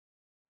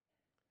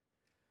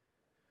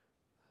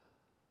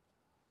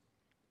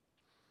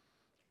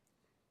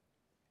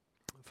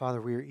Father,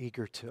 we are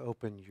eager to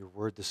open your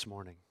word this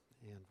morning,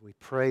 and we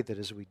pray that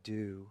as we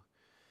do,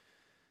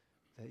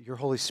 that your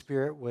Holy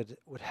Spirit would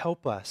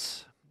help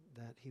us,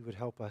 that he would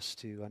help us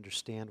to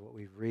understand what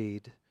we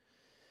read,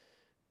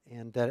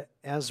 and that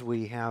as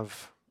we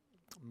have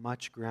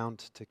much ground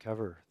to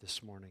cover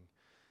this morning,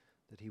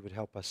 that he would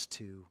help us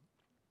to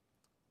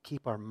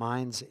keep our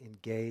minds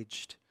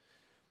engaged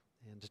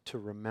and to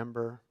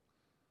remember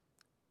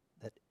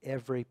that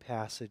every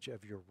passage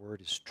of your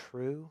word is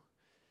true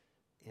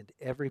and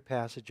every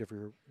passage of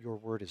your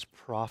word is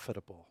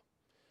profitable.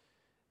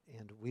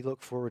 And we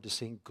look forward to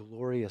seeing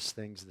glorious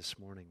things this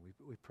morning.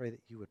 We pray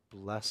that you would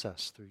bless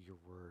us through your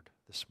word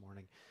this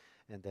morning,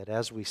 and that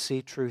as we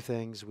see true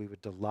things, we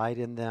would delight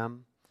in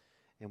them,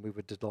 and we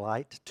would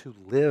delight to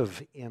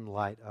live in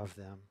light of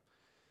them.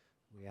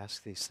 We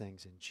ask these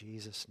things in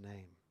Jesus'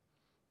 name.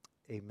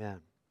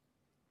 Amen.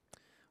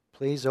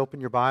 Please open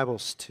your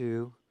Bibles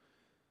to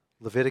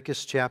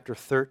Leviticus chapter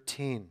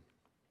 13.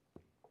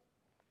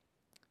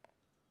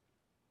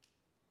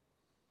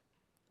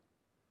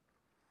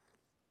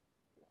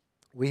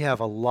 We have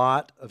a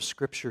lot of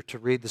Scripture to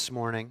read this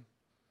morning.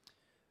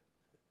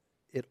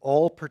 It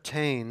all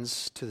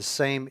pertains to the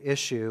same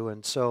issue,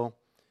 and so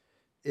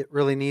it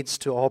really needs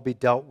to all be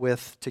dealt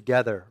with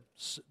together.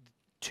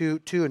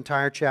 Two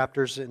entire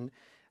chapters, and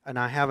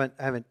I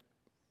haven't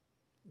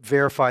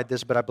verified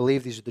this, but I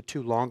believe these are the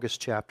two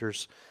longest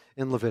chapters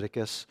in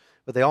Leviticus.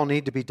 But they all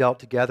need to be dealt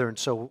together, and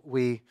so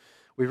we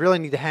really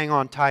need to hang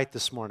on tight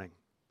this morning,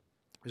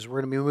 because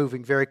we're going to be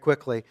moving very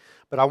quickly.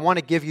 But I want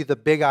to give you the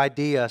big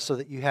idea so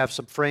that you have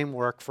some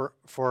framework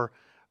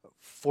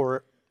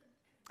for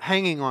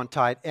hanging on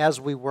tight as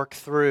we work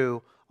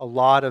through a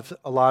lot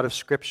of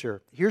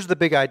Scripture. Here's the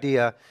big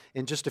idea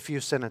in just a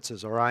few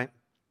sentences, all right?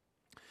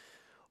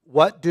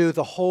 What do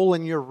the hole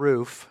in your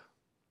roof,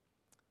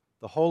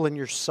 the hole in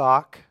your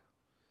sock,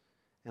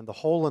 and the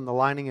hole in the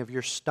lining of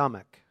your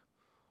stomach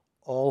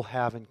all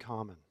have in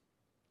common?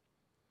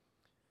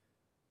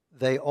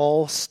 They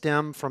all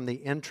stem from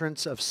the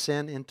entrance of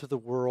sin into the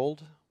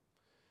world,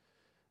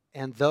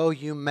 and though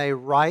you may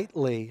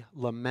rightly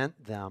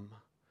lament them,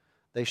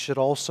 they should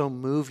also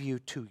move you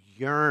to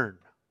yearn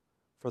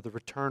for the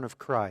return of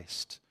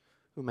Christ,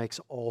 who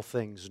makes all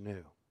things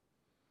new.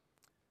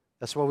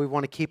 That's what we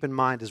want to keep in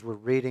mind as we're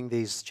reading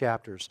these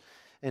chapters.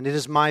 And it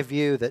is my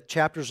view that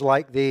chapters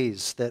like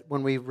these, that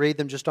when we read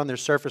them just on their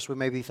surface, we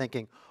may be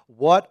thinking,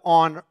 what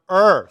on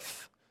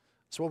earth?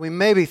 That's what we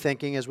may be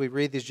thinking as we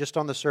read these just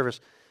on the surface.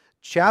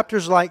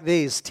 Chapters like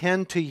these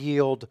tend to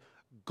yield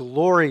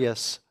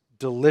glorious,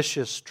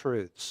 delicious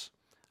truths.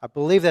 I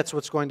believe that's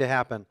what's going to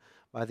happen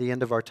by the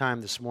end of our time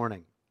this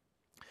morning.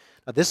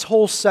 Now, this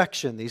whole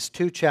section, these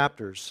two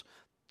chapters,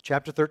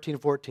 chapter 13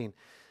 and 14,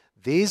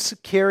 these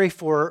carry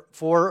for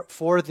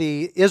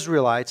the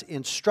Israelites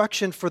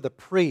instruction for the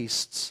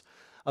priests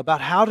about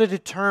how to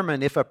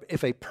determine if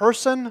a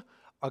person,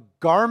 a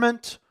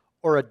garment,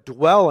 or a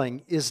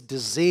dwelling is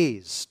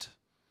diseased.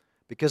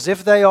 Because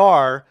if they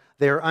are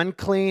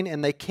unclean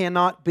and they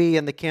cannot be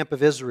in the camp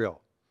of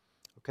Israel.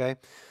 Okay?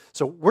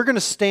 So we're going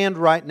to stand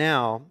right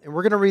now and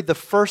we're going to read the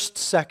first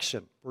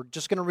section. We're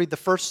just going to read the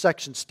first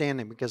section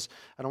standing because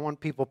I don't want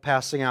people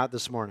passing out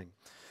this morning.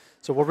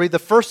 So we'll read the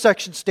first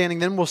section standing,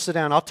 then we'll sit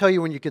down. I'll tell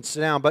you when you can sit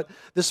down. But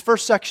this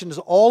first section is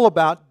all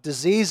about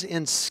disease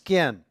in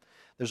skin.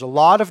 There's a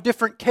lot of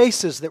different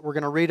cases that we're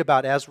going to read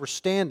about as we're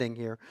standing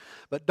here.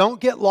 But don't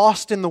get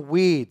lost in the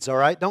weeds, all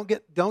right? Don't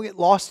get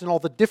lost in all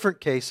the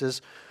different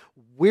cases.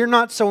 We're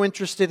not so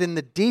interested in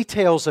the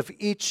details of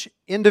each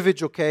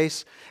individual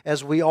case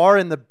as we are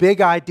in the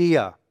big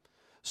idea.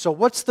 So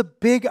what's the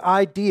big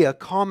idea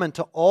common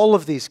to all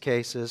of these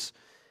cases?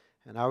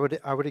 And I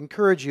would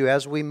encourage you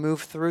as we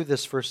move through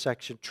this first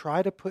section,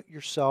 try to put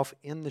yourself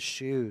in the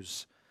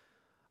shoes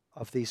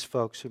of these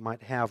folks who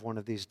might have one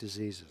of these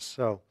diseases.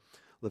 So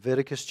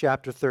Leviticus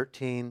chapter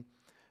 13,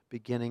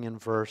 beginning in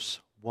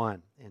verse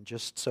 1. And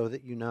just so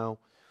that you know,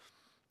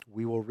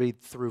 we will read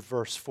through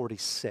verse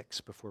 46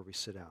 before we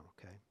sit down,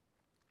 okay?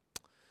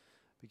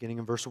 Beginning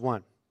in verse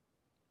 1.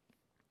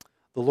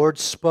 The Lord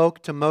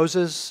spoke to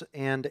Moses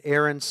and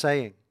Aaron,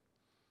 saying,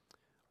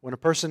 when a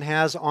person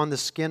has on the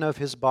skin of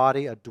his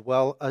body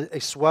a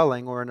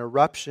swelling or an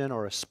eruption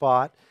or a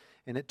spot,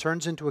 and it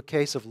turns into a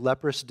case of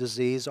leprous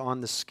disease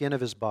on the skin of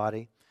his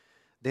body,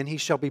 then he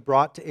shall be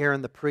brought to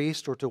Aaron the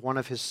priest or to one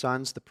of his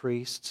sons the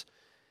priests,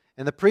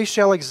 and the priest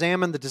shall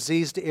examine the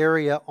diseased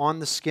area on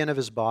the skin of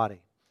his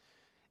body.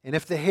 And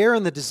if the hair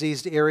in the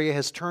diseased area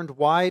has turned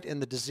white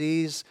and the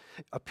disease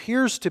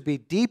appears to be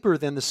deeper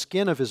than the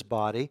skin of his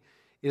body,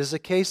 it is a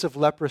case of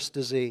leprous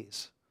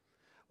disease.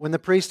 When the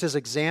priest has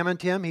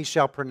examined him, he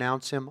shall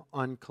pronounce him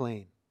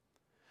unclean.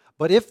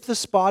 But if the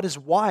spot is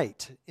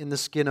white in the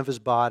skin of his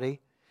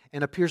body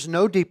and appears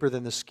no deeper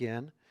than the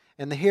skin,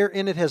 and the hair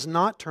in it has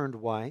not turned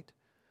white,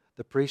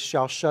 the priest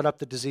shall shut up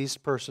the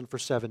diseased person for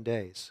 7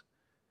 days.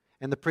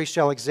 And the priest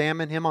shall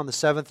examine him on the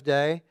 7th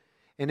day,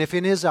 and if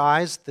in his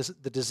eyes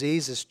the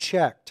disease is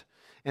checked,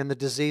 and the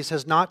disease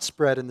has not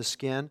spread in the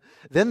skin,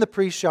 then the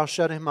priest shall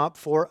shut him up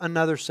for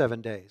another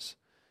 7 days.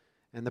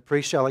 And the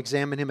priest shall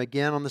examine him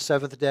again on the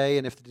seventh day,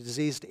 and if the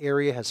diseased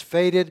area has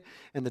faded,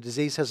 and the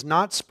disease has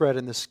not spread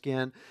in the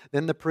skin,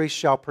 then the priest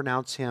shall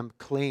pronounce him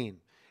clean.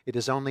 It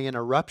is only an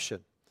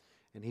eruption,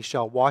 and he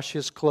shall wash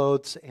his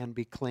clothes and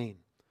be clean.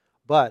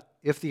 But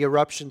if the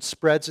eruption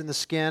spreads in the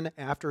skin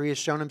after he has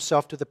shown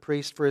himself to the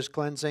priest for his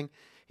cleansing,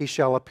 he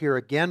shall appear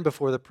again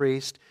before the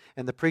priest,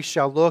 and the priest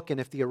shall look, and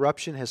if the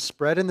eruption has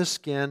spread in the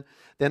skin,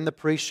 then the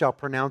priest shall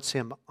pronounce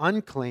him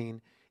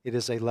unclean. It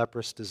is a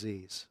leprous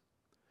disease.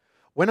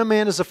 When a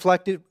man is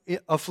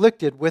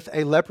afflicted with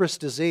a leprous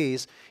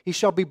disease, he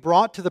shall be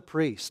brought to the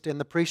priest, and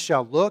the priest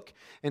shall look,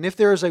 and if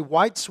there is a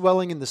white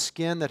swelling in the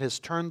skin that has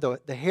turned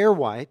the hair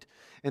white,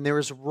 and there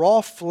is raw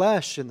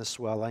flesh in the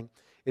swelling,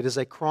 it is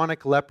a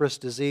chronic leprous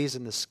disease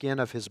in the skin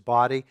of his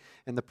body,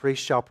 and the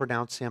priest shall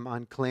pronounce him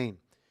unclean.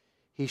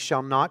 He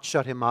shall not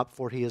shut him up,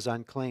 for he is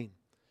unclean.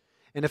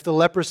 And if the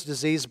leprous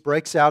disease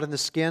breaks out in the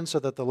skin, so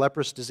that the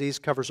leprous disease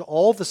covers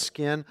all the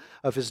skin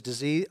of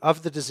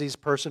the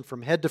diseased person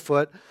from head to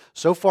foot,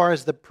 so far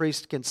as the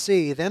priest can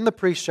see, then the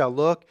priest shall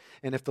look,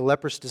 and if the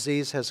leprous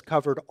disease has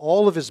covered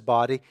all of his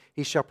body,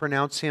 he shall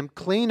pronounce him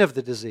clean of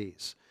the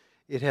disease.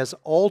 It has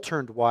all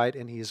turned white,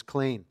 and he is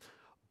clean.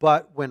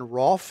 But when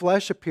raw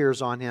flesh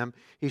appears on him,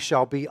 he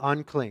shall be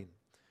unclean.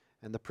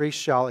 And the priest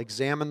shall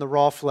examine the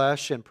raw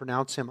flesh and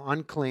pronounce him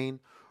unclean.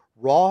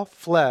 Raw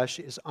flesh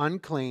is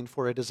unclean,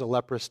 for it is a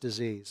leprous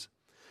disease.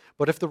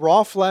 But if the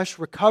raw flesh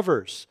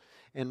recovers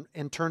and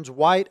turns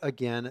white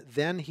again,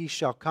 then he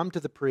shall come to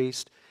the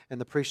priest,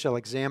 and the priest shall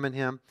examine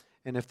him.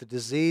 And if the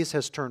disease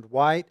has turned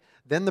white,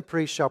 then the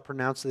priest shall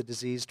pronounce the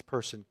diseased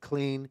person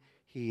clean.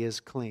 He is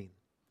clean.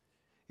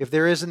 If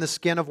there is in the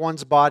skin of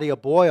one's body a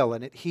boil,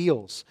 and it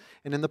heals,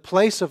 and in the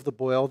place of the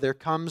boil there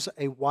comes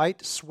a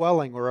white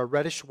swelling or a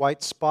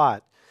reddish-white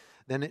spot,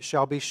 then it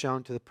shall be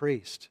shown to the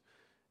priest.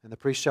 And the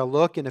priest shall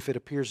look, and if it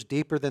appears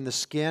deeper than the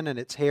skin, and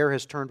its hair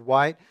has turned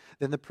white,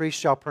 then the priest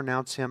shall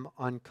pronounce him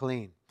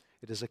unclean.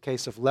 It is a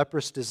case of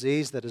leprous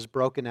disease that is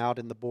broken out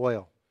in the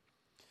boil.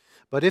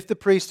 But if the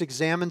priest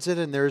examines it,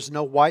 and there is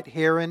no white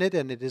hair in it,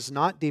 and it is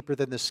not deeper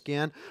than the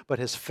skin, but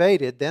has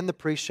faded, then the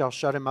priest shall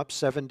shut him up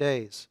 7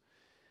 days.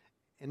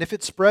 And if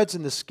it spreads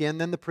in the skin,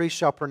 then the priest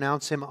shall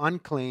pronounce him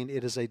unclean.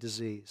 It is a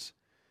disease.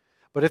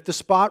 But if the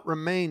spot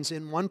remains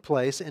in one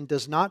place and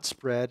does not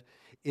spread,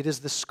 it is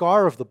the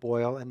scar of the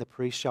boil, and the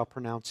priest shall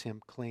pronounce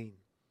him clean.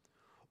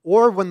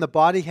 Or when the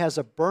body has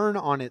a burn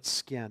on its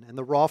skin, and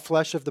the raw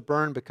flesh of the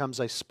burn becomes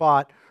a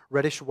spot,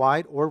 reddish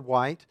white or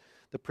white,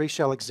 the priest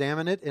shall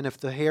examine it, and if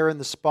the hair in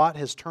the spot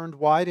has turned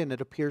white and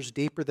it appears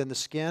deeper than the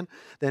skin,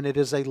 then it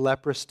is a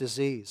leprous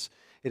disease.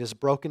 It is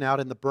broken out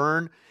in the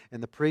burn,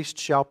 and the priest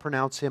shall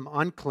pronounce him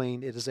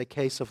unclean. It is a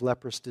case of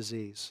leprous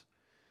disease.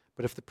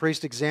 But if the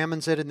priest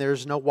examines it, and there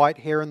is no white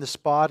hair in the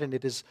spot, and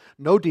it is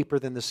no deeper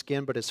than the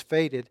skin, but is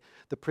faded,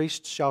 the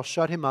priest shall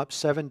shut him up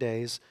 7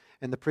 days,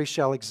 and the priest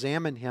shall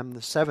examine him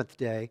the 7th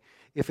day.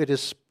 If it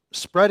is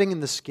spreading in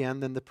the skin,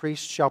 then the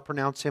priest shall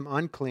pronounce him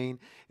unclean.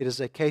 It is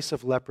a case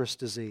of leprous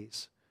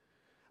disease.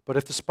 But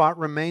if the spot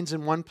remains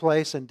in one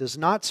place and does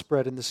not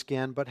spread in the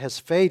skin, but has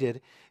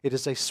faded, it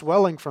is a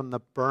swelling from the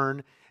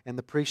burn, and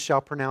the priest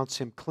shall pronounce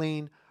him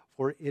clean,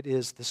 for it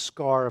is the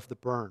scar of the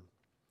burn.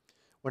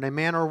 When a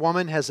man or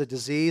woman has a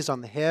disease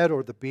on the head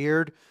or the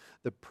beard,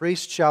 the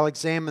priest shall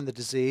examine the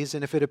disease,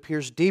 and if it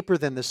appears deeper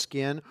than the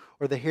skin,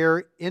 or the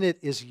hair in it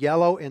is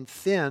yellow and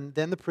thin,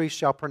 then the priest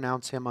shall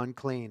pronounce him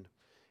unclean.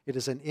 It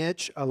is an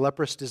itch, a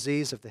leprous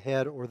disease of the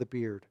head or the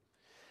beard.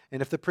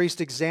 And if the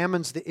priest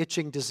examines the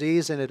itching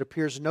disease, and it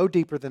appears no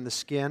deeper than the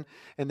skin,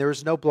 and there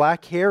is no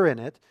black hair in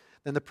it,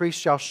 then the priest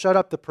shall shut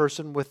up the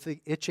person with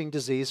the itching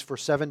disease for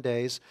 7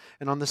 days,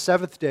 and on the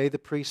 7th day the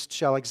priest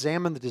shall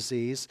examine the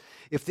disease.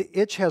 If the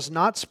itch has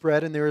not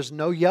spread, and there is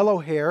no yellow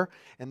hair,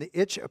 and the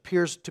itch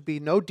appears to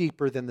be no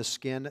deeper than the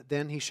skin,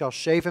 then he shall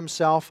shave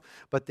himself,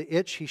 but the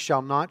itch he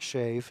shall not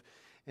shave,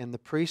 and the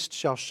priest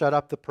shall shut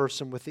up the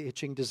person with the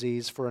itching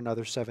disease for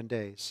another 7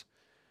 days.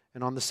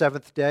 And on the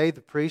 7th day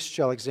the priest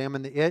shall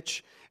examine the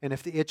itch, and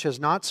if the itch has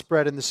not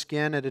spread in the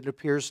skin, and it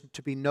appears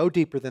to be no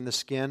deeper than the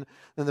skin,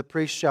 then the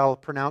priest shall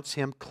pronounce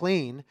him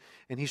clean,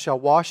 and he shall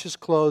wash his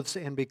clothes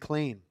and be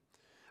clean.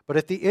 But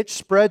if the itch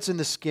spreads in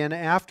the skin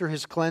after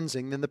his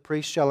cleansing, then the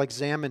priest shall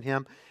examine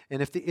him,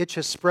 and if the itch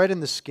has spread in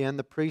the skin,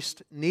 the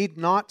priest need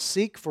not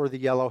seek for the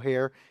yellow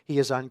hair, he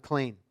is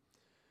unclean.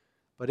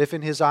 But if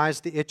in his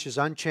eyes the itch is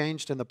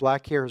unchanged and the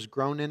black hair has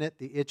grown in it,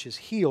 the itch is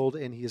healed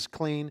and he is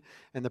clean,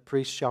 and the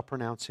priest shall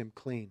pronounce him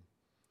clean.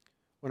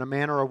 When a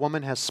man or a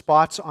woman has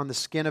spots on the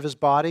skin of his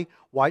body,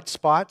 white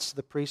spots,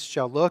 the priest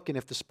shall look, and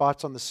if the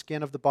spots on the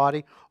skin of the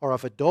body are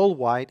of a dull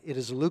white, it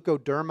is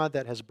leukoderma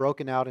that has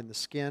broken out in the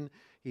skin,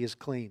 he is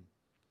clean.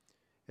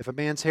 If a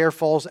man's hair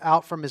falls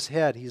out from his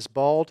head, he is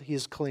bald, he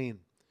is clean.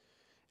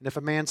 And if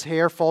a man's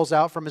hair falls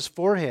out from his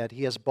forehead,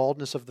 he has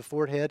baldness of the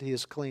forehead, he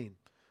is clean.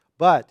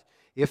 But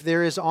if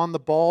there is on the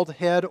bald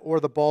head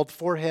or the bald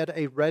forehead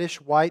a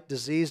reddish-white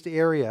diseased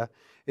area,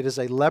 It is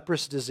a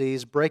leprous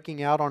disease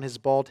breaking out on his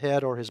bald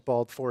head or his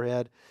bald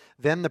forehead.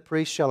 Then the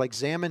priest shall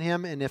examine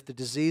him, and if the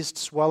diseased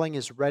swelling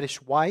is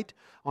reddish white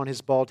on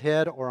his bald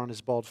head or on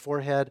his bald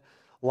forehead,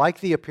 like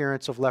the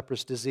appearance of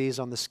leprous disease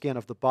on the skin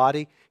of the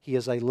body, he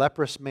is a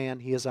leprous man,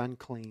 he is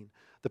unclean.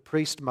 The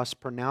priest must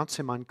pronounce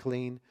him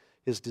unclean.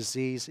 His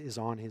disease is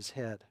on his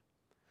head.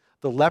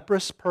 The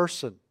leprous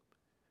person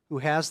who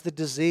has the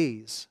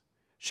disease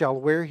shall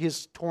wear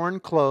his torn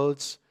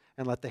clothes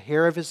and let the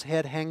hair of his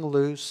head hang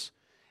loose,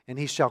 and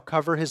he shall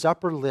cover his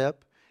upper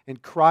lip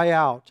and cry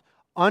out,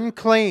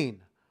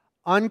 "Unclean,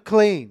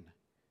 unclean."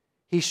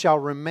 He shall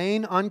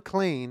remain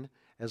unclean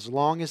as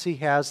long as he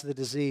has the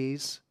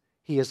disease.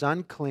 He is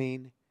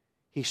unclean.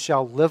 He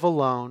shall live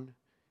alone.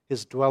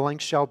 His dwelling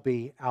shall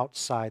be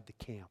outside the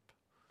camp.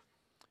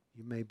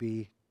 You may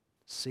be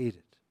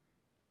seated.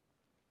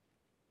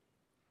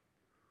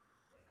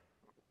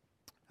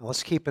 Now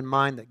let's keep in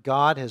mind that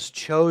God has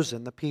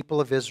chosen the people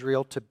of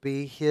Israel to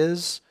be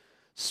His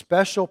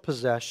special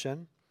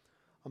possession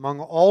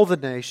among all the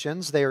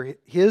nations. They are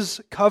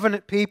His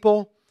covenant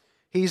people.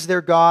 He's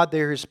their God.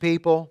 They're His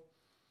people.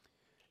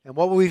 And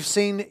what we've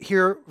seen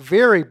here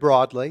very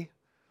broadly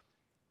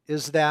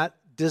is that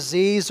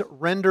disease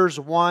renders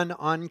one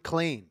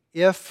unclean.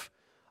 If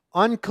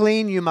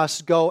unclean, you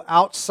must go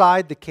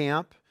outside the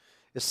camp.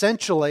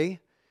 Essentially,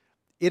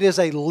 it is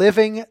a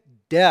living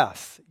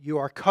death. You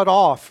are cut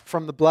off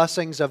from the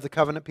blessings of the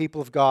covenant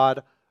people of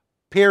God,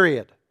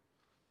 period.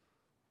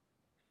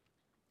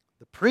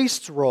 The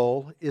priest's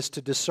role is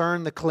to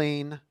discern the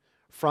clean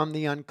from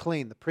the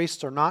unclean. The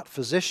priests are not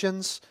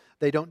physicians.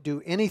 They don't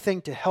do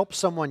anything to help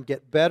someone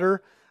get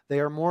better. They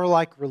are more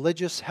like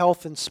religious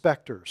health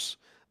inspectors.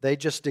 They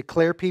just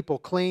declare people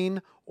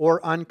clean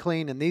or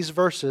unclean, and these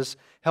verses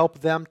help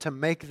them to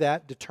make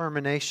that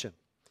determination.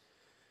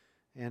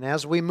 And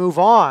as we move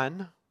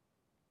on,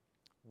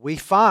 we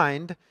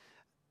find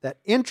that,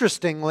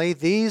 interestingly,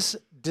 these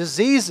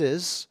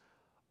diseases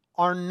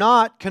are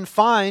not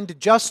confined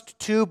just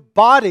to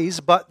bodies,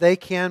 but they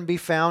can be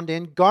found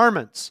in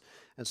garments.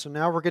 And so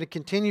now we're going to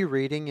continue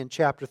reading in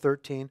chapter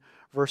 13,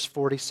 verse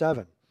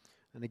 47.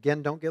 And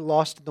again, don't get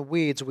lost in the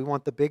weeds. We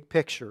want the big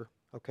picture.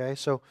 Okay,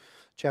 so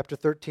chapter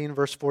 13,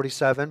 verse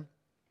 47.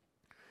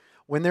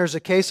 When there's a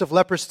case of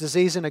leprous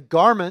disease in a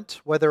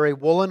garment, whether a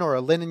woolen or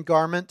a linen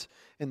garment,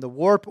 in the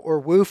warp or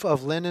woof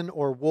of linen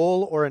or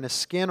wool, or in a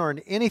skin or in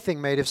anything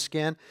made of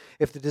skin,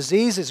 if the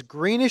disease is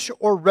greenish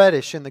or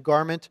reddish in the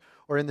garment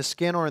or in the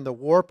skin or in the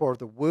warp or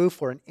the woof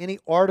or in any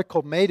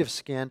article made of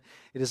skin,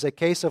 it is a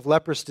case of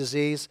leprous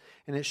disease,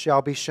 and it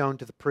shall be shown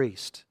to the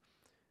priest.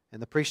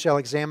 And the priest shall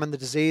examine the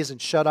disease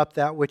and shut up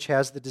that which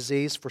has the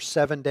disease for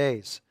 7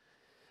 days.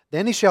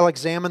 Then he shall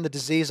examine the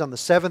disease on the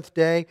 7th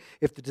day.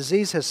 If the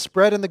disease has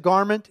spread in the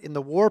garment, in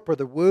the warp or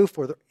the woof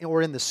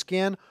or in the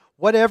skin,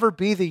 whatever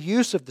be the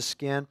use of the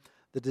skin,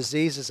 the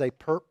disease is a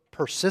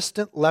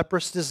persistent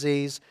leprous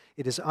disease.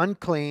 It is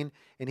unclean,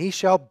 and he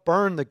shall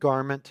burn the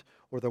garment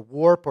or the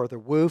warp or the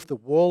woof, the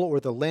wool or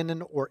the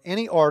linen, or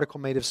any article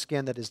made of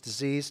skin that is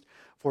diseased,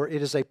 for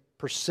it is a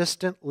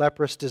persistent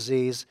leprous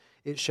disease.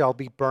 It shall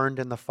be burned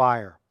in the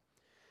fire.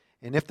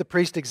 And if the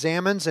priest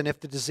examines, and if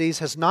the disease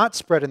has not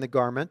spread in the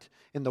garment,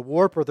 in the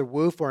warp or the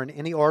woof, or in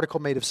any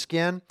article made of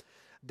skin,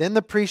 then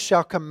the priest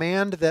shall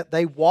command that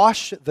they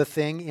wash the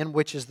thing in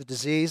which is the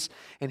disease,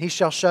 and he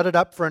shall shut it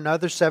up for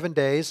another 7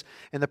 days.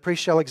 And the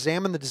priest shall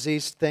examine the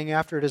diseased thing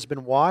after it has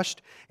been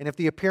washed. And if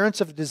the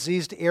appearance of the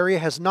diseased area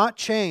has not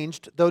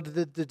changed, though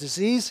the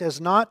disease has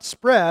not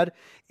spread,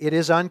 it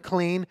is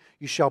unclean.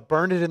 You shall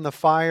burn it in the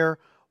fire,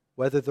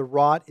 whether the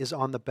rot is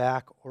on the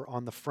back or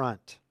on the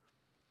front.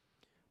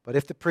 But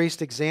if the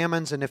priest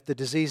examines, and if the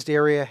diseased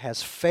area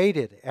has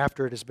faded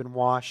after it has been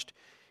washed,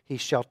 he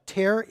shall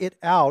tear it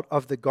out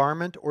of the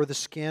garment or the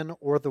skin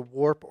or the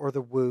warp or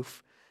the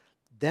woof.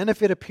 Then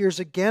if it appears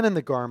again in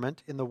the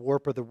garment, in the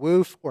warp or the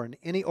woof, or in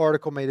any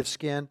article made of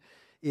skin,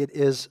 it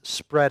is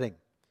spreading.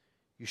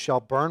 You shall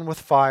burn with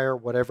fire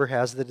whatever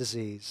has the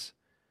disease.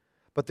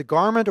 But the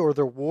garment or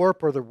the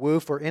warp or the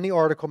woof or any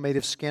article made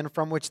of skin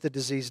from which the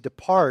disease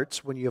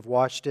departs when you have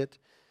washed it,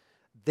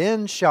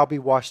 then shall be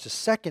washed a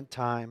second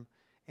time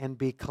and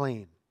be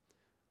clean.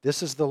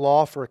 This is the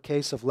law for a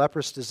case of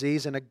leprous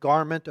disease in a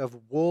garment of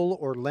wool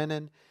or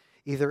linen,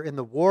 either in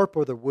the warp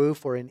or the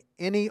woof or in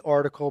any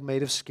article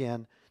made of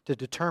skin, to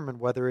determine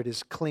whether it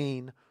is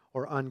clean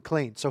or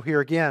unclean. So here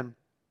again,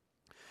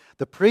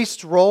 the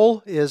priest's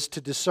role is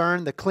to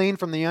discern the clean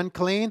from the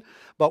unclean,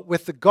 but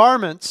with the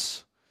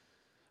garments,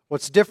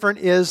 what's different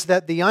is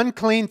that the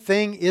unclean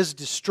thing is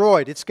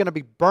destroyed. It's going to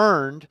be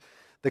burned.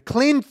 The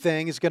clean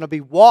thing is going to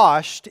be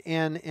washed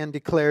and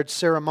declared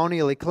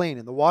ceremonially clean.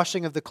 And the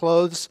washing of the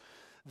clothes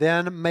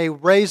then may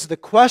raise the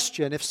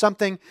question,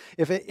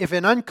 if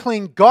an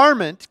unclean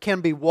garment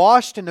can be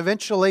washed and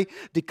eventually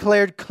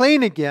declared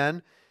clean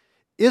again,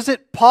 is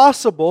it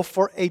possible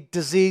for a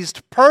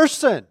diseased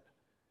person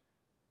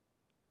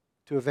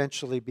to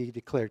eventually be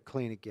declared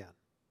clean again?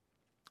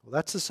 Well,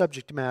 that's the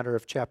subject matter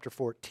of chapter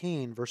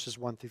 14, verses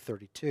 1 through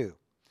 32.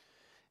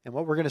 And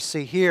what we're going to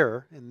see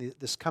here in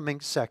this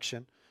coming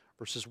section,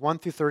 verses 1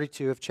 through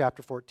 32 of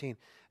chapter 14,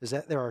 is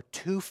that there are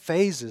two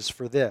phases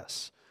for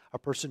this. A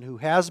person who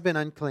has been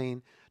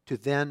unclean to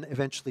then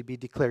eventually be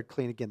declared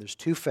clean again. There's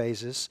two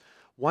phases.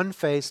 One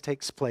phase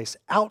takes place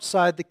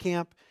outside the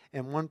camp,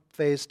 and one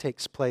phase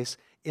takes place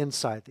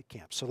inside the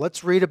camp. So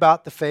let's read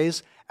about the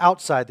phase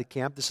outside the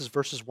camp. This is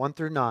verses 1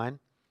 through 9.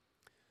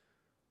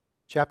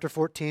 Chapter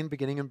 14,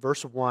 beginning in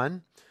verse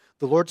 1.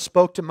 The Lord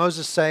spoke to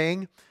Moses,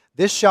 saying,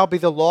 "This shall be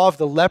the law of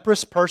the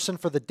leprous person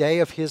for the day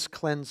of his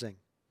cleansing.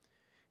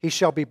 He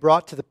shall be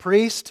brought to the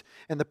priest,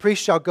 and the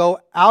priest shall go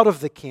out of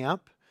the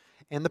camp,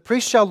 and the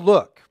priest shall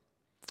look.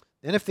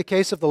 Then if the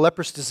case of the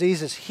leprous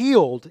disease is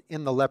healed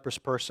in the leprous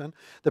person,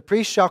 the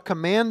priest shall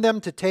command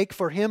them to take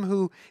for him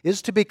who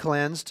is to be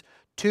cleansed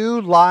 2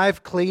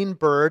 live clean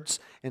birds,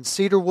 and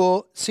cedar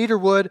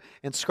wood,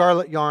 and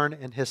scarlet yarn,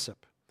 and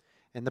hyssop.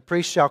 And the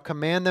priest shall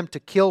command them to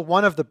kill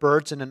one of the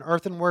birds in an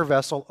earthenware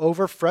vessel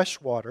over fresh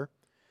water.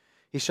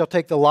 He shall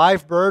take the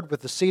live bird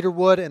with the cedar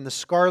wood and the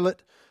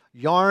scarlet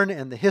yarn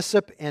and the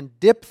hyssop, and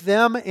dip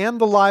them and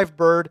the live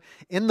bird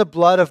in the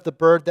blood of the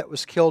bird that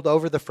was killed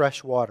over the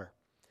fresh water.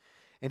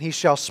 And he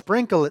shall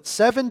sprinkle it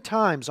 7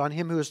 times on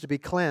him who is to be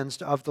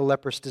cleansed of the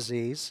leprous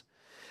disease.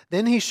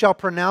 Then he shall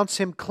pronounce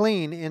him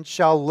clean, and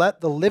shall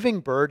let the living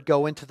bird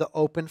go into the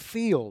open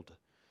field.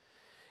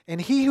 And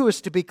he who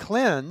is to be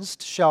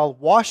cleansed shall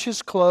wash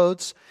his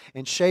clothes,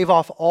 and shave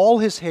off all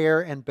his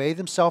hair, and bathe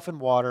himself in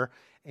water,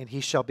 and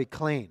he shall be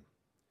clean.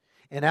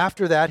 And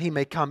after that he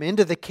may come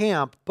into the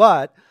camp,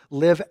 but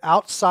live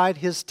outside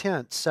his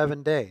tent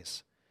 7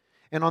 days.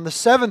 And on the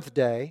 7th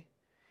day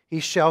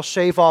he shall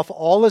shave off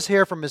all his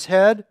hair from his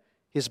head,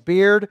 his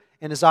beard,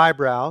 and his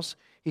eyebrows.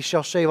 He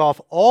shall shave off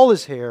all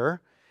his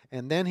hair,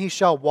 and then he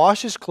shall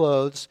wash his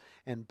clothes,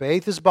 and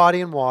bathe his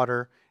body in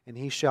water, and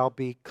he shall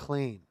be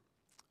clean."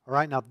 All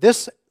right, now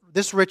this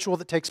ritual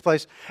that takes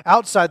place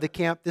outside the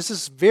camp, this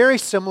is very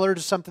similar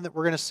to something that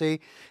we're going to see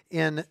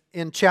in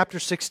chapter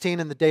 16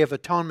 in the Day of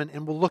Atonement,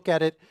 and we'll look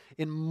at it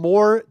in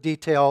more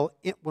detail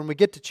when we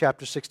get to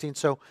chapter 16,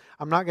 so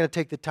I'm not going to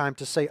take the time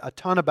to say a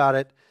ton about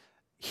it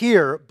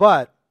here,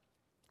 but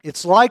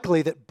it's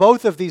likely that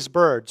both of these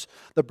birds,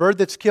 the bird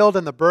that's killed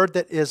and the bird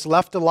that is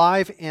left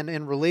alive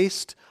and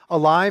released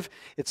alive,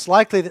 it's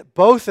likely that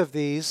both of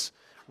these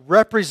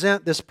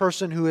represent this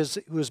person who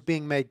is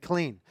being made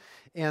clean.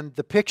 And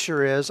the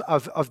picture is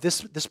of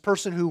this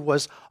person who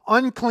was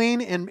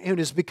unclean and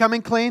is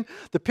becoming clean.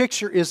 The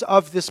picture is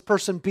of this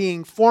person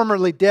being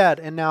formerly dead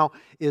and now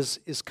is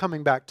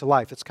coming back to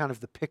life. It's kind of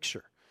the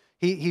picture.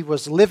 He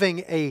was living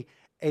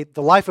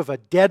the life of a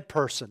dead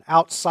person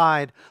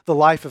outside the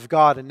life of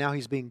God, and now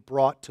he's being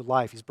brought to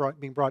life. He's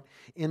being brought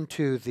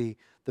into the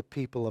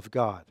people of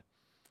God.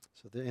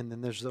 And then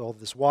there's all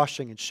this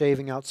washing and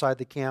shaving outside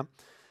the camp.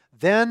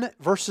 Then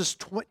verses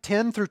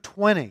 10 through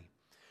 20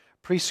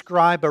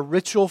 prescribe a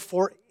ritual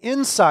for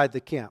inside the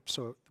camp.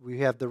 So we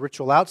have the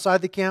ritual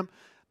outside the camp.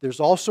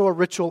 There's also a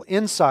ritual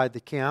inside the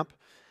camp.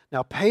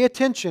 Now pay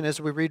attention as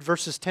we read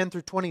verses 10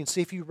 through 20 and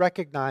see if you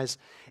recognize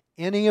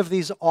any of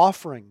these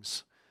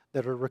offerings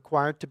that are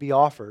required to be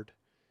offered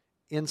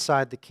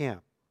inside the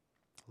camp.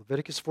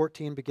 Leviticus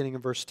 14, beginning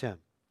in verse 10.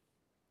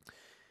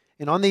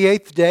 "And on the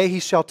 8th day he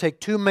shall take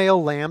 2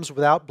 male lambs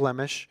without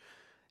blemish,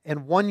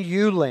 and 1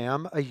 ewe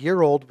lamb, a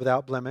year old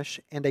without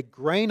blemish, and a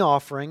grain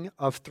offering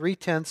of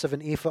 3/10 of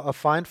an ephah of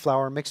fine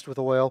flour mixed with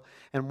oil,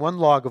 and 1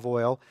 log of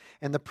oil.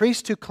 And the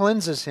priest who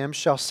cleanses him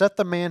shall set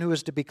the man who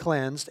is to be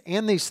cleansed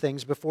and these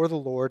things before the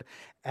Lord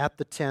at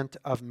the tent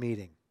of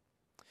meeting.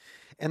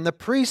 And the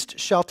priest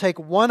shall take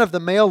 1 of the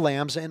male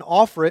lambs and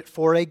offer it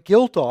for a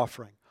guilt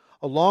offering,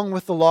 along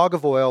with the log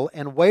of oil,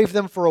 and wave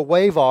them for a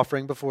wave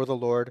offering before the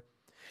Lord.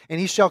 And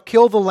he shall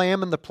kill the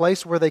lamb in the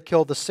place where they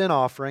killed the sin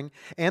offering,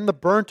 and the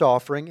burnt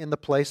offering in the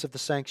place of the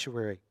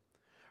sanctuary.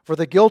 For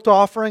the guilt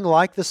offering,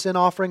 like the sin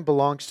offering,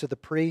 belongs to the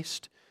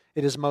priest.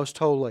 It is most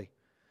holy.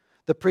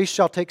 The priest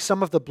shall take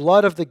some of the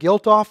blood of the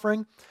guilt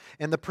offering,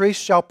 and the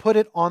priest shall put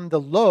it on the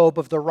lobe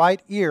of the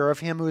right ear of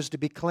him who is to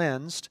be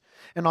cleansed,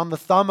 and on the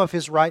thumb of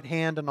his right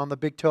hand, and on the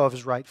big toe of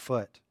his right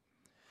foot.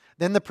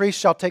 Then the priest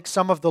shall take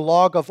some of the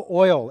log of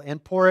oil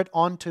and pour it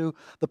onto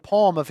the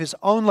palm of his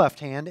own left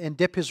hand, and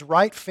dip his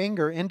right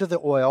finger into the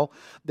oil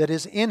that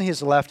is in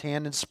his left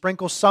hand, and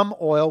sprinkle some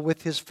oil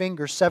with his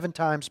finger 7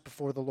 times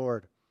before the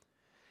Lord.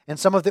 And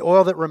some of the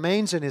oil that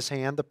remains in his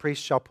hand the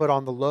priest shall put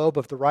on the lobe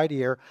of the right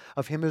ear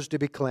of him who is to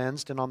be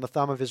cleansed, and on the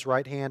thumb of his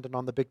right hand, and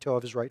on the big toe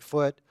of his right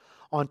foot,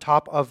 on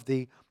top of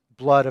the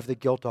blood of the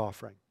guilt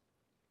offering.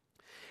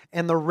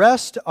 And the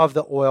rest of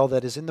the oil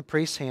that is in the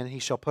priest's hand he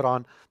shall put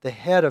on the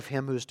head of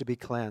him who is to be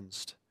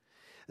cleansed.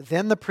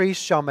 Then the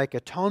priest shall make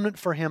atonement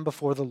for him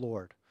before the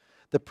Lord.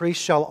 The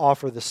priest shall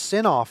offer the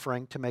sin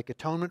offering to make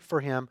atonement for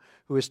him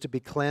who is to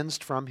be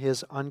cleansed from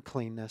his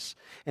uncleanness.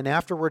 And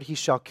afterward he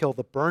shall kill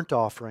the burnt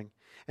offering,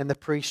 and the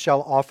priest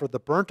shall offer the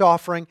burnt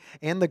offering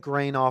and the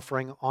grain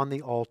offering on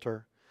the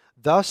altar.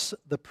 Thus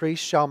the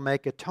priest shall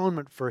make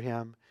atonement for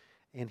him,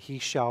 and he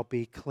shall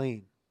be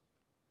clean."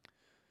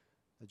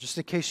 Just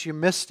in case you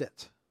missed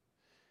it,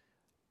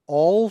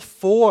 all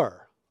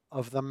 4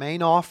 of the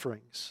main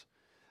offerings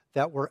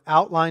that were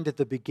outlined at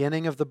the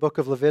beginning of the book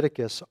of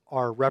Leviticus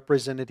are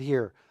represented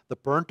here. The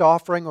burnt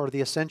offering or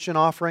the ascension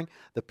offering,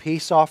 the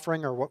peace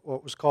offering or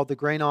what was called the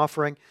grain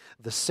offering,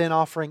 the sin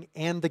offering,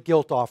 and the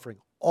guilt offering.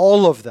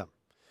 All of them.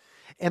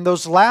 And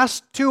those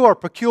last two are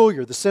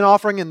peculiar, the sin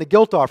offering and the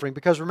guilt offering,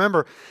 because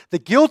remember, the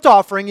guilt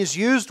offering is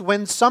used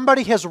when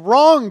somebody has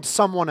wronged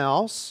someone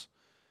else,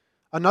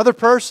 another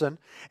person,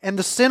 and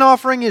the sin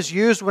offering is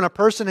used when a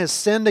person has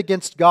sinned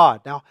against God.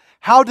 Now,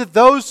 how do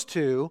those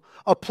two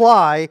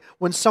apply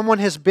when someone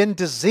has been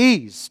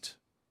diseased?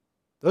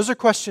 Those are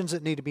questions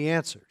that need to be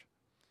answered.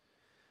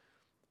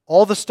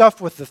 All the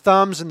stuff with the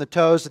thumbs and the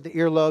toes and the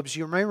earlobes,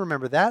 you may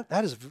remember that.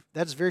 That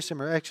is very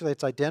similar. Actually,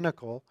 it's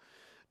identical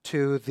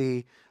to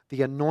the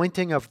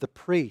anointing of the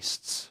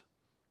priests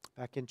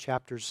back in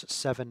chapters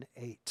 7,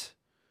 8.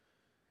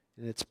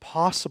 And it's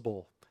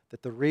possible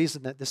that the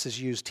reason that this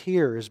is used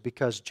here is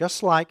because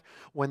just like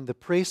when the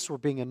priests were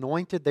being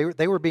anointed,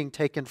 they were being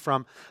taken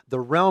from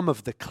the realm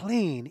of the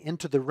clean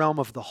into the realm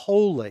of the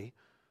holy.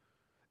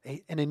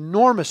 An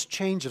enormous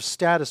change of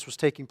status was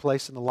taking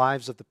place in the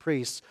lives of the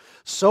priests.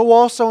 So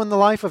also in the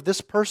life of this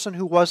person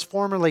who was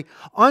formerly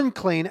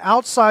unclean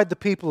outside the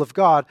people of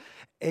God,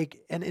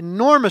 an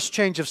enormous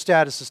change of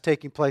status is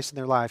taking place in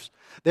their lives.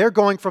 They're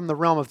going from the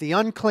realm of the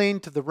unclean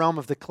to the realm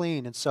of the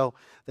clean. And so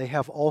they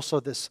have also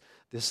this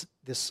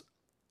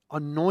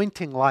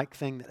anointing-like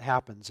thing that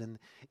happens in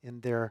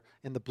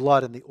the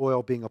blood and the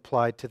oil being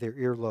applied to their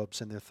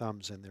earlobes and their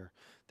thumbs and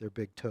their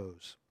big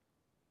toes.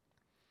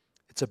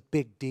 It's a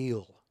big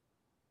deal,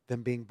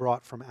 them being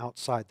brought from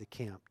outside the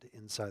camp to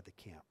inside the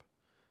camp.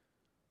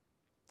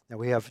 Now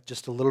we have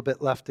just a little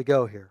bit left to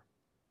go here.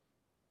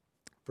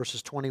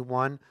 Verses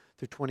 21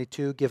 through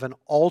 22 give an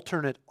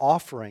alternate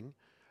offering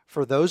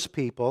for those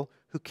people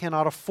who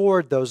cannot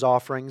afford those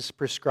offerings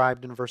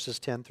prescribed in verses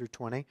 10 through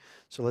 20.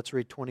 So let's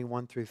read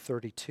 21 through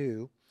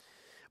 32.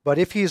 But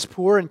if he is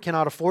poor and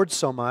cannot afford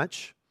so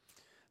much,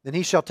 then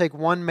he shall take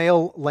one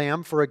male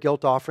lamb for a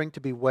guilt offering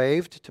to be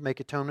waved to make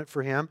atonement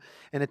for him,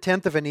 and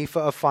 1/10 of an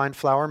ephah of fine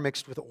flour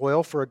mixed with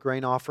oil for a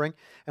grain offering,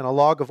 and a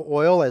log of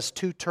oil as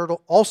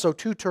also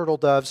two turtle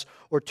doves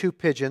or 2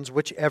 pigeons,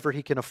 whichever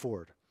he can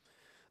afford.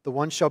 The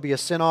one shall be a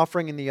sin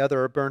offering and the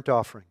other a burnt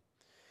offering.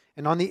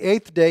 And on the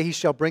 8th day he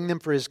shall bring them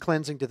for his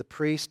cleansing to the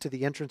priest to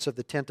the entrance of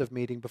the tent of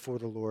meeting before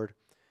the Lord.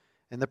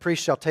 And the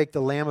priest shall take the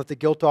lamb of the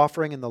guilt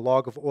offering and the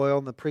log of oil,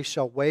 and the priest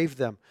shall wave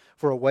them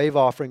for a wave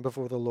offering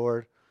before the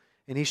Lord.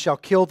 And he shall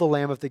kill the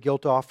lamb of the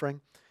guilt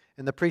offering,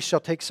 and the priest shall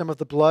take some of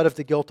the blood of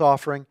the guilt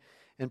offering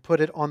and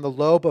put it on the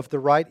lobe of the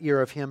right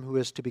ear of him who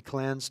is to be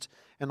cleansed,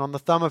 and on the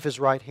thumb of his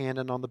right hand,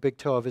 and on the big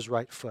toe of his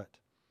right foot.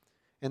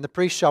 And the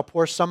priest shall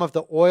pour some of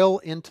the oil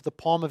into the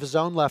palm of his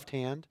own left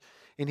hand,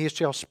 and he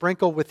shall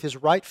sprinkle with his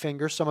right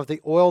finger some of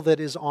the oil that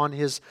is on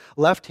his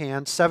left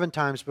hand 7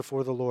 times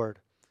before the Lord.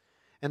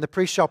 And the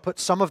priest shall put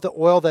some of the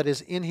oil that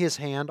is in his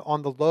hand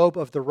on the lobe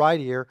of the right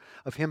ear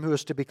of him who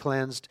is to be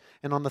cleansed,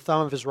 and on the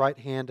thumb of his right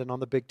hand, and on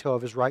the big toe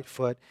of his right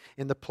foot,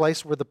 in the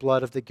place where the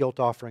blood of the guilt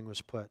offering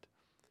was put.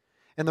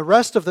 And the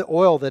rest of the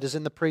oil that is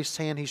in the priest's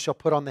hand he shall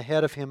put on the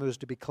head of him who is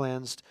to be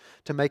cleansed,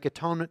 to make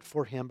atonement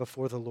for him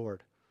before the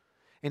Lord.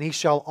 And he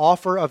shall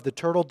offer of the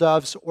turtle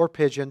doves or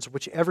pigeons,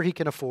 whichever he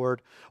can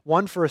afford,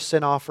 one for a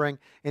sin offering,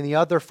 and the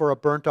other for a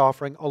burnt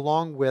offering,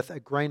 along with a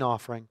grain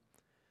offering.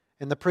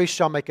 And the priest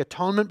shall make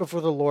atonement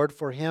before the Lord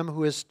for him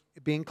who is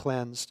being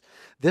cleansed.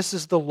 This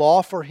is the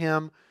law for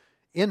him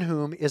in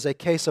whom is a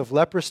case of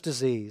leprous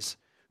disease,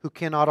 who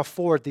cannot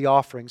afford the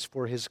offerings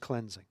for his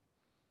cleansing.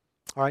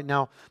 All right,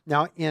 now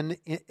in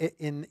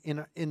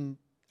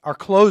our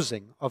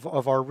closing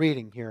of our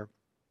reading here,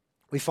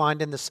 we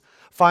find in this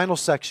final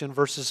section,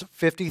 verses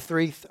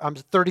 33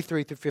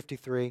 through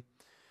 53,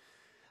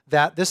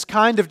 that this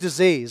kind of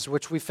disease,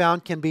 which we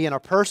found can be in a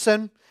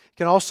person,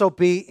 can also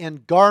be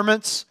in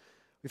garments.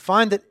 We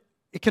find that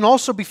it can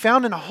also be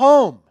found in a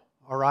home.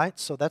 All right,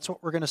 so that's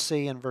what we're going to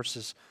see in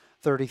verses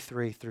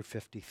 33 through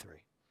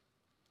 53.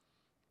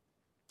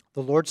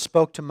 The Lord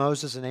spoke to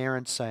Moses and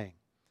Aaron, saying,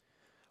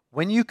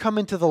 "When you come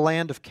into the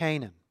land of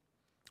Canaan,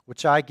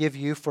 which I give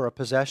you for a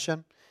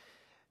possession,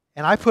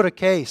 and I put a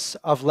case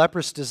of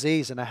leprous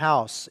disease in a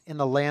house in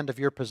the land of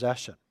your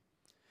possession,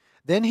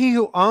 then he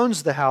who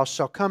owns the house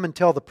shall come and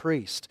tell the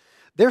priest,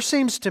 'There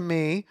seems to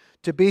me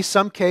to be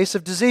some case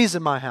of disease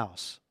in my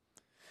house.'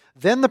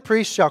 Then the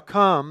priest shall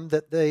command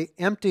that they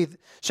empty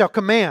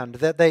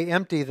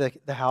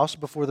the house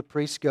before the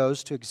priest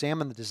goes to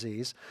examine the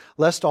disease,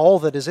 lest all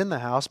that is in the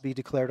house be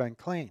declared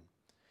unclean.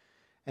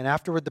 And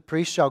afterward the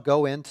priest shall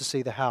go in to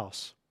see the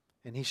house,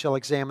 and he shall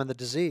examine the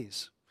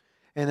disease.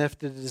 And if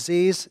the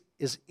disease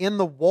is in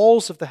the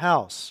walls of the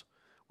house,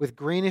 with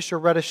greenish or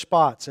reddish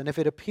spots, and if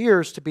it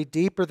appears to be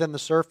deeper than the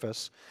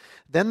surface,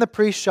 then the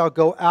priest shall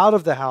go out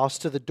of the house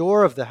to the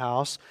door of the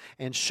house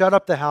and shut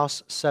up the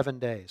house 7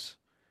 days.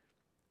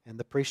 And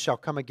the priest shall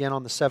come again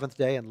on the 7th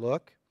day and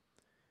look.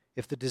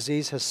 If the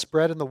disease has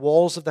spread in the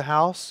walls of the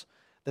house,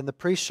 then the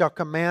priest shall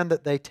command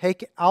that they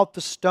take out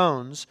the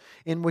stones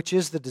in which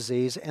is the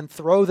disease and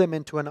throw them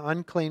into an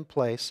unclean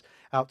place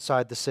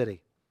outside the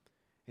city.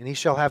 And he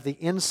shall have the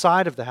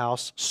inside of the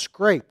house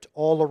scraped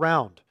all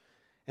around.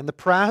 And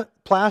the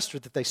plaster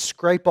that they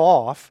scrape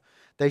off,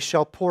 they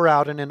shall pour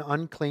out in an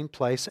unclean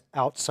place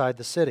outside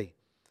the city.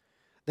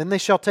 Then they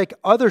shall take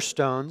other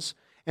stones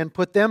and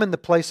put them in the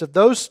place of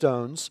those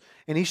stones,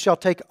 and he shall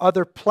take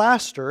other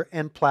plaster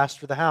and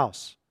plaster the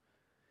house.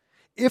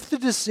 If the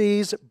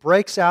disease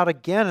breaks out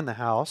again in the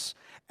house,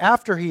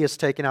 after he has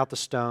taken out the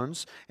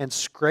stones and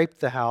scraped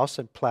the house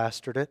and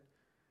plastered it,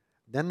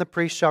 then the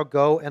priest shall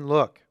go and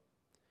look.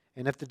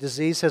 And if the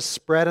disease has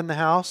spread in the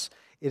house,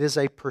 it is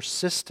a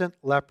persistent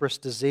leprous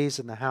disease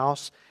in the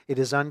house. It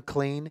is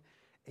unclean,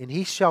 and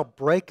he shall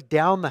break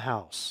down the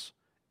house,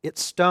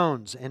 its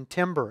stones and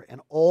timber,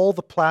 and all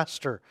the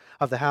plaster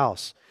of the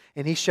house.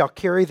 And he shall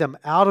carry them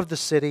out of the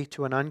city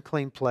to an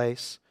unclean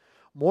place.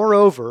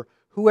 Moreover,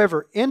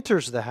 whoever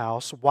enters the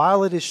house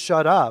while it is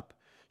shut up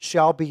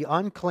shall be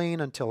unclean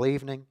until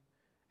evening.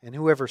 And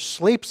whoever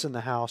sleeps in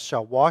the house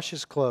shall wash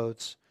his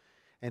clothes,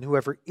 and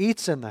whoever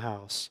eats in the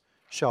house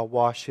shall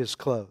wash his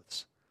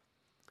clothes.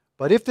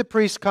 But if the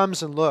priest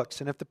comes and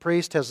looks, and if the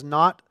priest has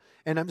not,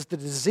 and if the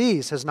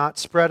disease has not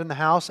spread in the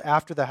house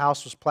after the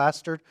house was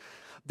plastered,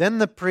 then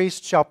the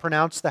priest shall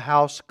pronounce the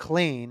house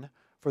clean,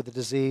 for the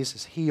disease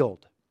is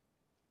healed.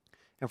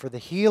 And for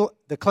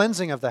the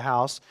cleansing of the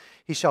house,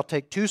 he shall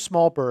take 2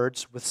 small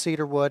birds with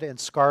cedar wood and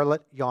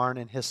scarlet yarn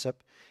and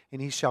hyssop,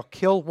 and he shall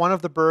kill one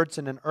of the birds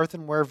in an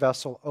earthenware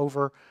vessel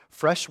over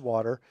fresh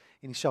water,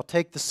 and he shall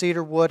take the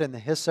cedar wood and the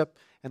hyssop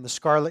and the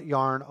scarlet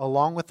yarn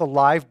along with the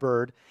live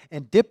bird,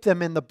 and dip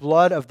them in the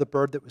blood of the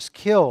bird that was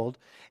killed,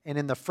 and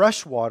in the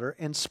fresh water,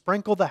 and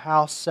sprinkle the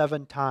house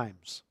 7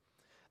 times.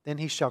 Then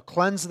he shall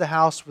cleanse the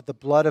house with the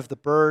blood of the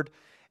bird,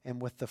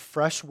 and with the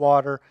fresh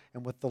water,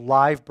 and with the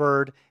live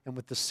bird, and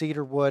with the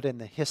cedar wood,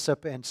 and the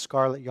hyssop and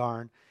scarlet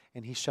yarn.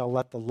 And he shall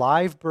let the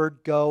live bird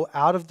go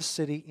out of the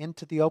city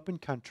into the open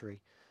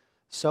country.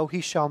 So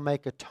he shall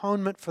make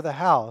atonement for the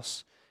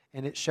house,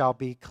 and it shall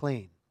be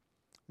clean.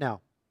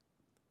 Now,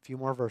 a few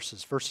more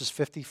verses. Verses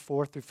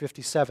 54 through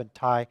 57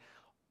 tie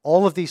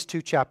all of these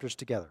 2 chapters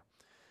together.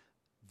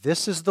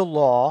 This is the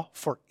law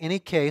for any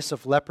case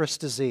of leprous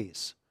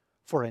disease,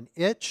 for an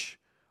itch,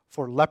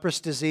 for leprous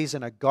disease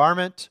in a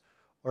garment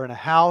or in a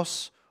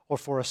house, or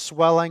for a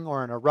swelling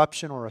or an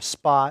eruption or a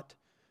spot,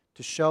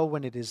 to show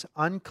when it is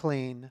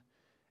unclean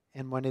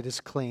and when it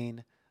is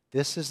clean.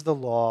 This is the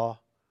law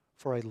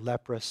for a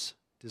leprous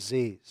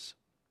disease.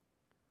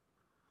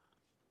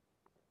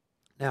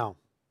 Now,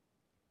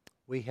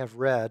 we have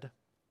read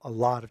a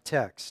lot of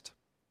text,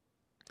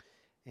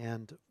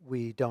 and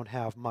we don't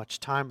have much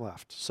time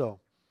left, so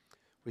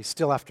we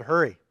still have to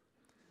hurry.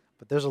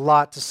 But there's a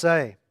lot to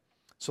say,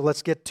 so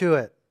let's get to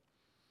it.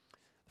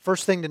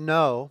 First thing to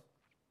know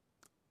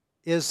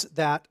is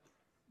that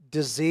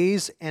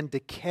disease and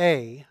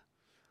decay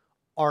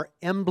are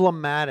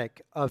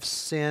emblematic of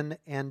sin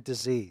and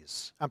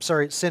disease.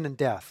 Sin and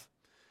death.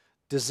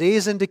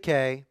 Disease and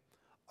decay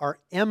are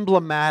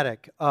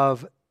emblematic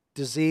of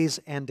disease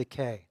and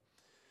decay.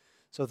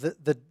 So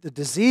the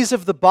disease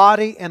of the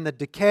body and the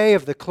decay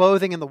of the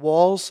clothing and the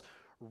walls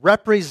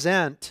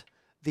represent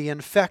the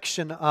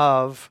infection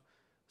of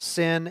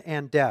sin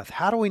and death.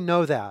 How do we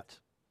know that?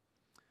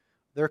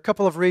 There are a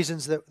couple of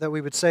reasons that we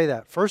would say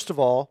that. First of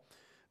all,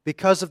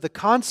 because of the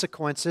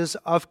consequences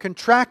of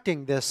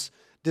contracting this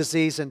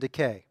disease and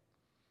decay,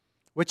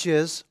 which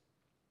is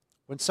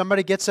when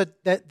somebody gets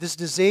this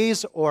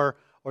disease, or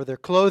their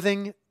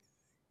clothing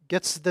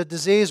gets the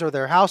disease, or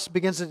their house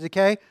begins to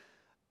decay,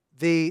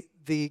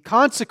 the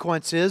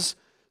consequence is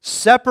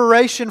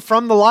separation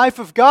from the life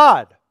of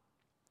God.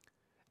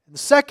 And the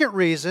second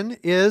reason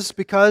is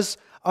because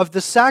of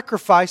the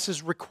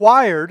sacrifices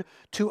required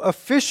to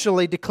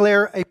officially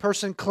declare a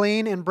person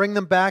clean and bring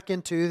them back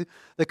into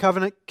the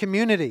covenant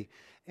community.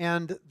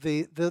 And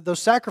those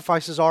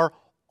sacrifices are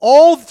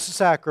all the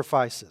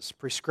sacrifices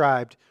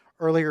prescribed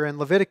earlier in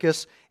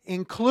Leviticus,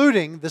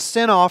 including the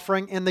sin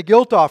offering and the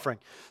guilt offering.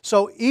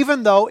 So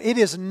even though it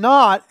is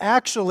not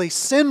actually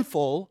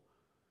sinful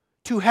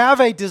to have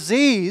a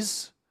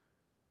disease,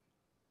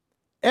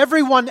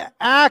 everyone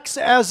acts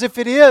as if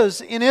it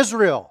is in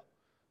Israel.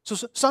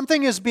 So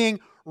something is being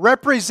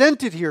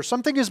represented here.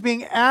 Something is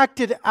being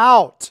acted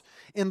out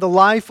in the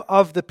life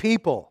of the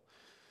people.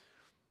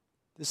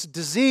 This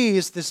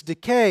disease, this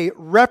decay,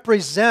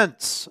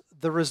 represents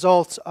the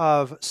results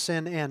of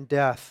sin and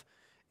death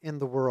in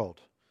the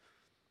world.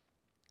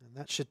 And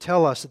that should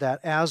tell us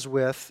that, as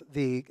with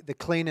the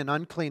clean and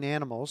unclean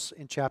animals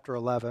in chapter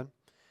 11,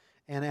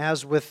 and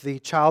as with the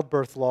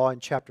childbirth law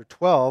in chapter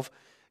 12,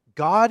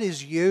 God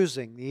is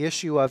using the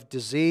issue of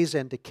disease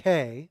and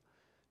decay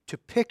to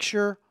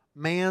picture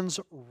man's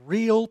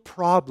real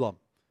problem,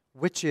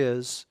 which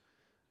is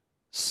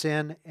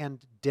sin and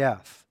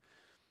death.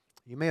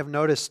 You may have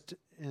noticed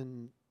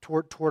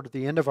toward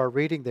the end of our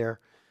reading there,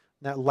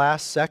 in that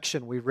last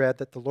section we read,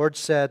 that the Lord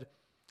said,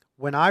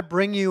 "When I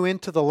bring you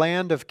into the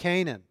land of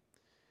Canaan,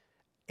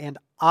 and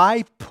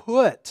I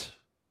put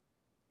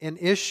an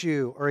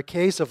issue or a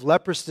case of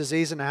leprous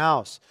disease in a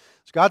house."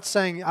 So God's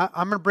saying, I'm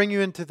going to bring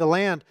you into the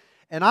land,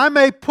 and I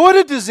may put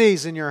a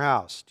disease in your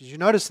house. Did you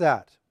notice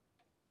that?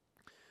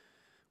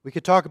 We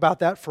could talk about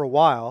that for a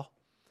while,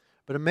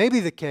 but it may be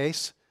the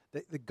case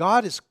that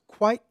God is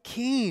quite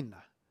keen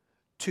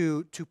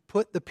to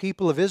put the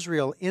people of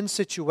Israel in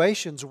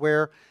situations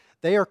where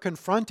they are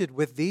confronted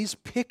with these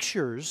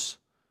pictures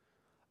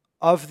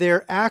of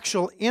their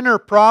actual inner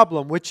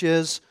problem, which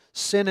is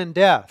sin and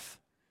death.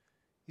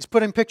 He's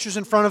putting pictures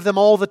in front of them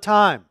all the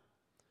time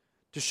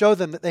to show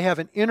them that they have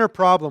an inner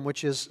problem,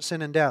 which is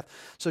sin and death.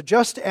 So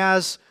just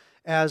as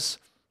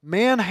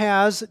man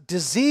has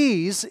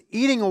disease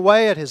eating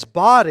away at his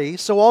body,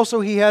 so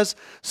also he has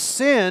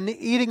sin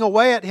eating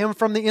away at him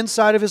from the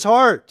inside of his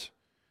heart.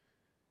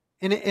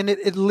 And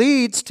it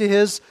leads to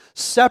his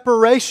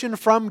separation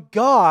from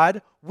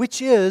God,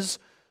 which is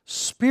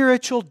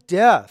spiritual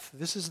death.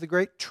 This is the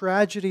great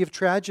tragedy of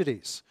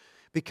tragedies,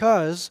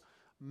 because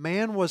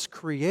man was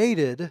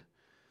created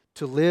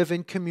to live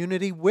in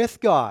community with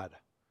God.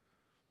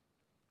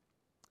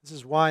 This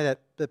is why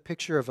the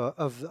picture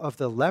of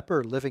the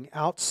leper living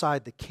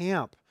outside the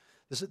camp,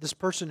 this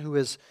person who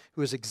is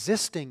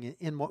existing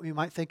in what we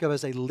might think of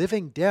as a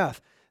living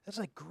death, that's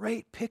a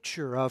great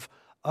picture of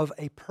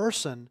a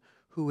person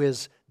who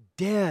is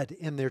dead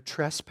in their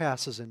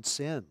trespasses and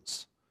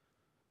sins.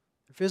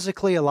 They're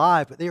physically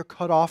alive, but they are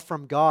cut off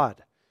from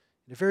God.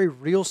 In a very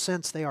real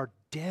sense, they are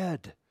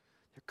dead.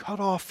 They're cut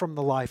off from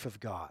the life of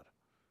God.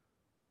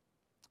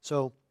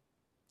 So,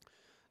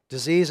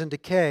 disease and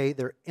decay,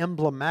 they're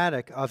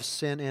emblematic of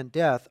sin and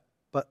death,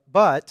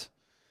 but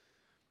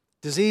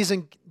disease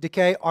and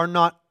decay are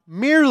not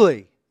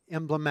merely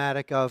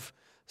emblematic of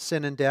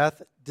sin and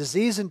death.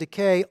 Disease and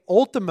decay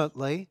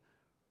ultimately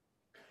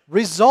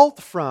result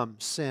from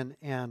sin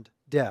and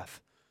death.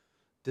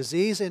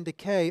 Disease and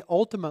decay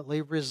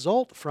ultimately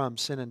result from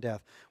sin and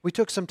death. We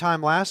took some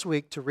time last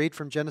week to read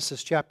from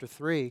Genesis chapter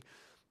 3,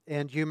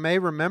 and you may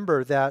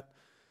remember that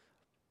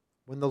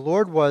when the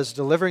Lord was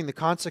delivering the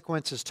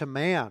consequences to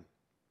man,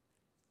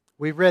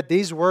 we read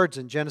these words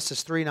in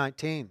Genesis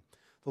 3:19.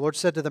 The Lord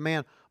said to the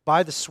man,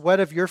 "By the sweat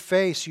of your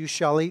face you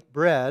shall eat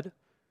bread,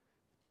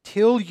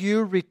 till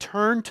you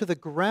return to the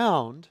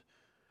ground,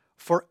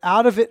 for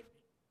out of it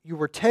you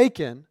were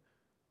taken,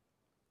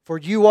 for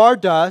you are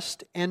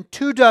dust, and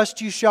to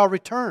dust you shall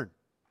return."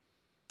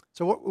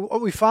 So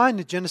what we find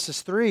in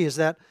Genesis 3 is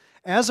that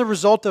as a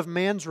result of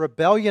man's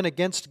rebellion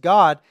against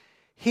God,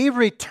 he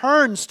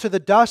returns to the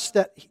dust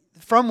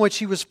from which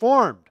he was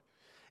formed.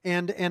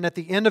 And at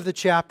the end of the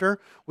chapter,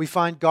 we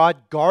find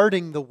God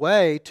guarding the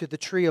way to the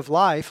tree of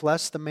life,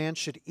 lest the man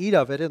should eat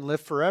of it and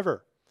live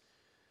forever.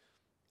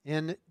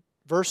 In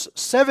verse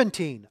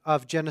 17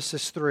 of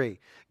Genesis 3,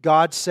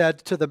 God said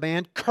to the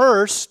man,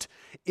 "Cursed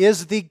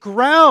is the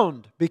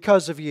ground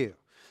because of you."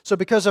 So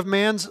because of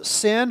man's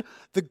sin,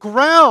 the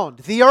ground,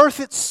 the earth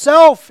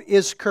itself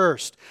is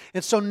cursed.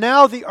 And so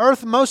now the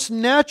earth most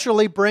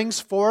naturally brings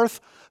forth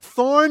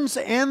thorns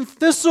and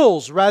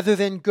thistles rather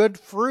than good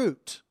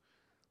fruit.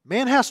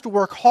 Man has to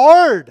work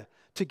hard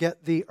to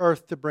get the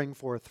earth to bring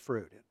forth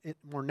fruit. It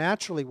more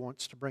naturally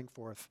wants to bring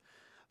forth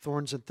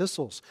thorns and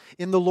thistles.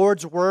 In the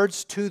Lord's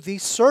words to the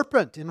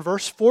serpent, in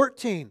verse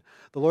 14,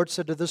 the Lord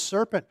said to the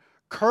serpent,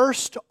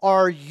 "Cursed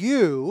are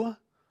you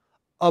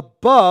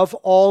above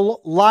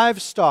all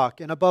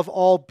livestock and above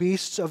all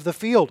beasts of the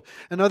field."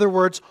 In other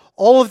words,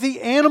 all of the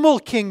animal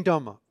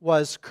kingdom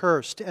was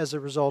cursed as a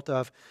result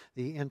of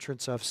the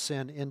entrance of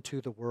sin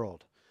into the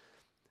world.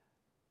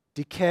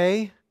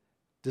 Decay,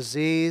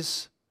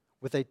 disease,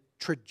 with a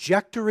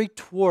trajectory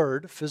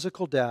toward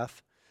physical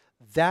death,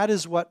 that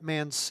is what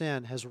man's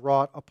sin has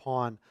wrought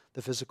upon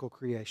the physical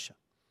creation.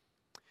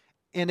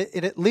 And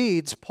it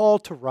leads Paul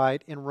to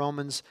write in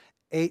Romans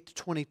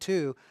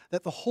 8:22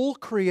 that the whole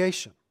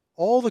creation,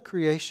 all the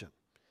creation,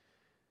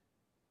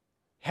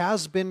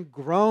 has been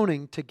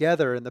groaning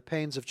together in the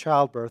pains of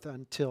childbirth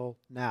until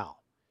now.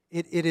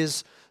 It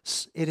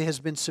has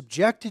been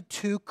subjected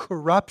to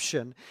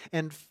corruption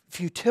and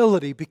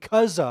futility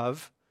because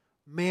of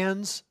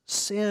man's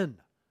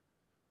sin.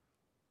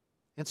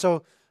 And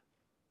so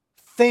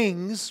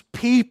things,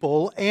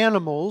 people,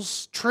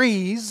 animals,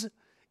 trees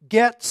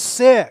get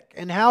sick,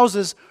 and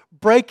houses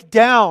break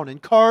down,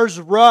 and cars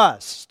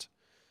rust.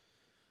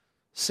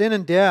 Sin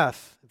and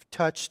death have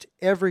touched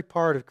every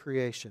part of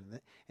creation.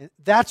 And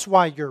that's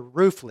why your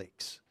roof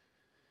leaks.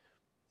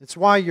 It's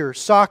why your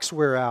socks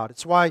wear out.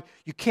 It's why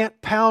you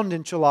can't pound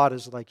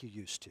enchiladas like you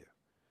used to.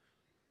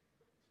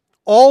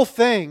 All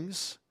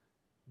things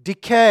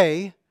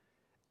decay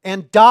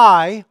and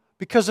die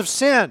because of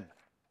sin.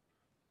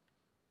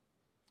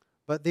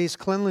 But these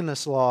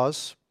cleanliness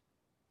laws,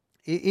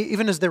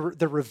 even as they're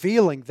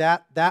revealing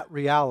that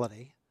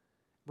reality,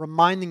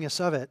 reminding us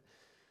of it,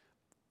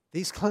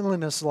 these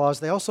cleanliness laws,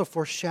 they also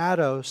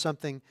foreshadow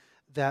something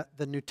that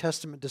the New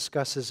Testament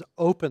discusses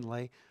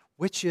openly,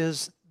 which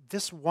is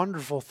this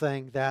wonderful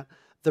thing that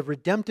the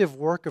redemptive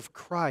work of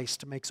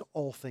Christ makes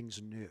all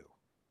things new.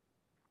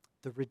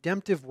 The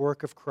redemptive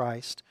work of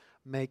Christ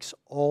makes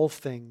all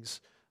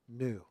things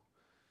new.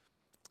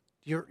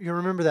 You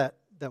remember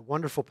that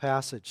wonderful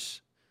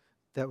passage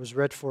that was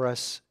read for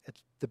us at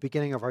the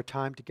beginning of our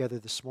time together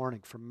this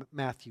morning from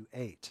Matthew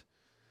 8.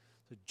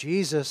 So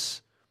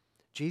Jesus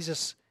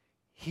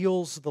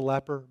heals the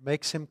leper,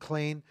 makes him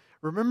clean.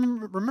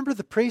 Remember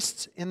the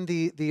priests in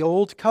the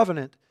Old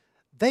Covenant,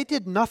 they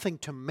did nothing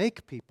to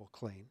make people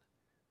clean.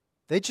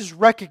 They just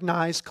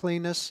recognized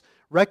cleanness,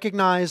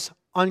 recognized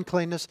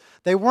uncleanness.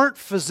 They weren't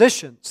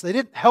physicians. They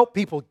didn't help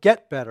people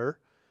get better.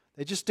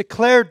 They just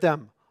declared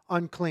them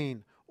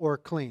unclean or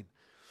clean.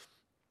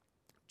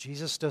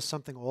 Jesus does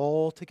something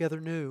altogether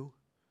new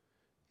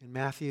in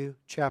Matthew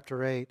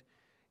chapter 8,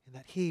 in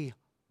that He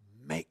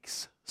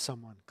makes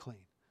someone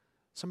clean.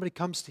 Somebody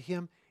comes to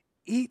Him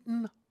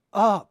eaten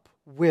up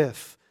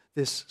with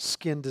this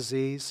skin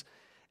disease,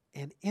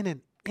 and in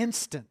an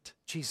instant,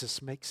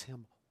 Jesus makes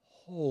him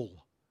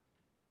whole.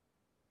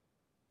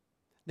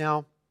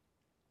 Now,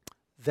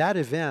 that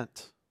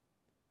event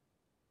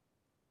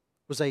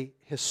was a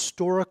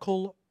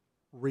historical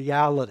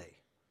reality.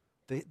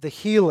 The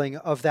healing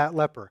of that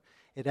leper.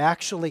 It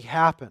actually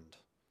happened.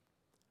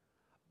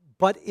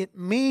 But it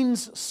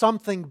means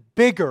something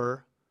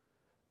bigger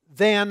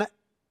than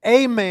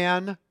a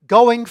man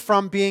going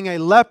from being a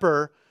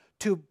leper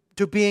to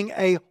being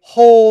a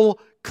whole,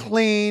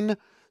 clean,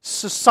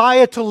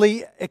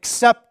 societally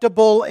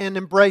acceptable and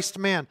embraced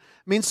man.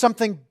 It means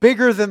something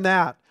bigger than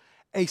that.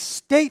 A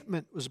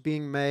statement was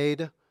being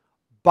made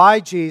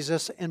by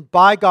Jesus and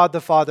by God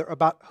the Father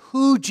about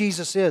who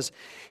Jesus is.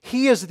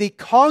 He is the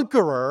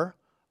conqueror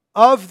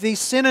of the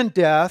sin and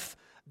death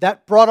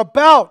that brought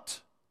about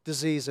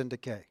disease and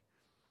decay.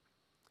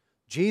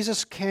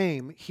 Jesus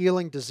came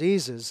healing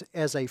diseases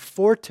as a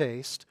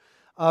foretaste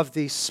of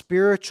the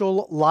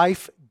spiritual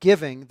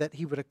life-giving that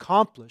He would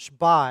accomplish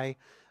by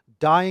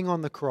dying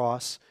on the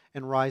cross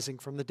and rising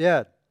from the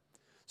dead.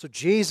 So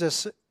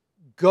Jesus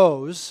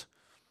goes,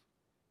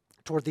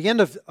 toward the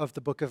end of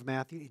the book of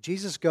Matthew,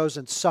 Jesus goes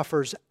and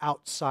suffers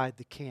outside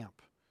the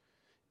camp.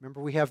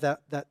 Remember, we have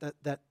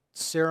that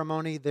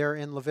ceremony there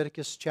in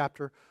Leviticus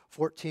chapter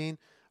 14,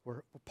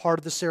 where part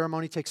of the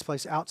ceremony takes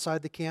place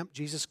outside the camp.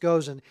 Jesus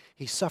goes and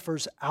He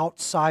suffers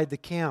outside the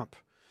camp.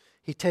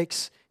 He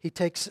takes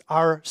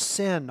our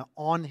sin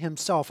on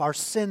Himself, our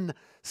sin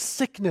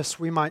sickness,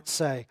 we might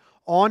say,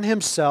 on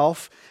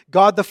Himself.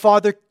 God the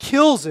Father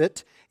kills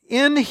it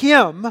in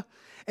Him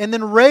and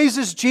then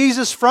raises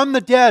Jesus from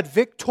the dead,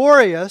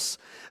 victorious,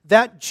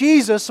 that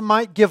Jesus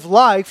might give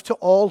life to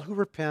all who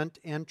repent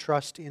and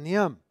trust in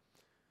Him.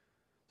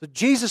 So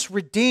Jesus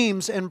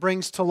redeems and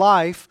brings to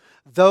life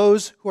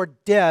those who are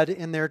dead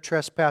in their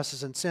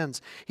trespasses and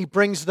sins. He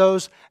brings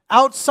those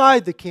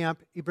outside the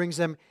camp. He brings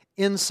them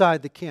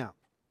inside the camp.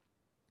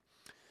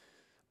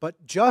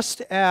 But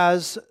just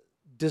as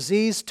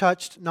disease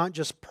touched not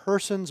just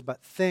persons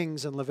but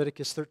things in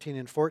Leviticus 13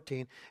 and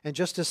 14, and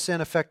just as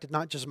sin affected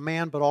not just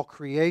man but all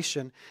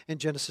creation in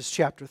Genesis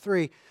chapter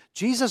 3,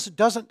 Jesus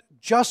doesn't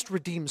just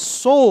redeem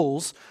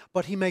souls,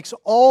 but He makes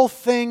all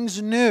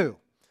things new.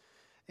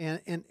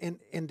 And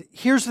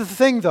here's the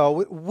thing,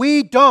 though.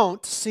 We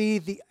don't see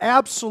the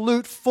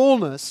absolute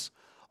fullness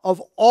of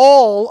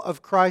all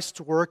of Christ's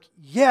work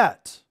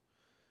yet.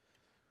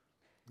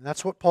 And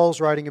that's what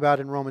Paul's writing about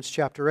in Romans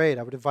chapter 8.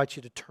 I would invite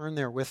you to turn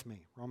there with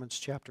me. Romans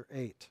chapter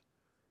 8.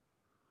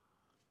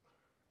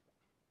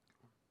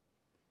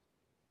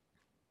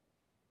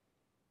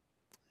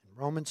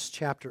 In Romans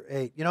chapter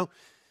 8. You know,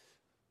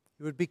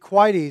 it would be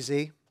quite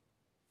easy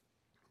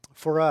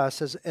for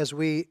us as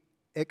we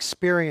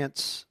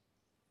experience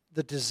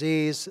the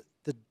disease,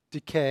 the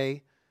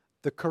decay,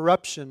 the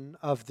corruption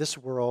of this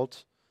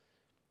world,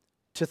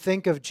 to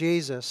think of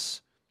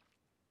Jesus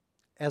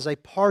as a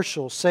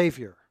partial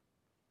Savior.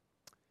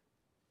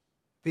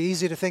 Be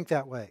easy to think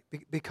that way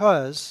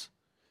because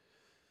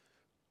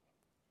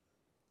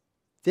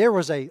there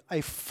was a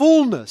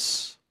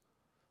fullness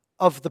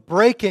of the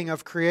breaking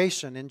of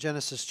creation in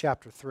Genesis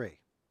chapter 3.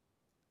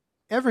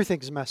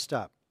 Everything's messed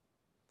up.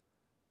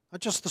 Not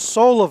just the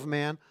soul of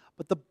man,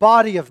 but the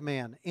body of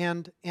man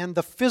and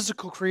the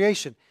physical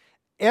creation.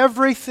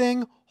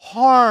 Everything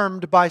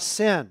harmed by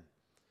sin.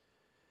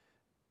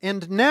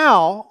 And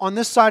now, on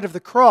this side of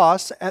the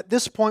cross, at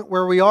this point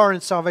where we are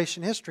in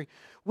salvation history,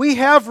 we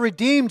have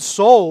redeemed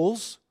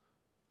souls,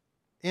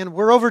 and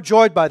we're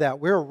overjoyed by that.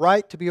 We're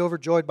right to be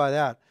overjoyed by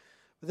that.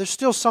 But there's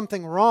still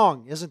something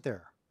wrong, isn't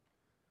there?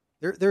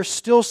 There's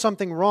still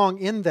something wrong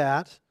in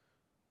that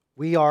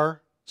we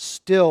are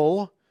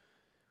still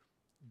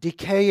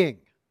decaying,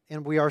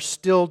 and we are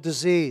still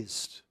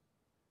diseased.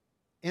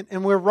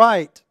 And we're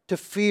right to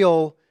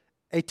feel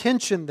a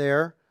tension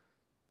there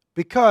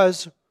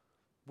because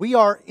we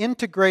are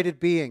integrated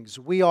beings.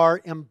 We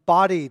are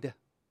embodied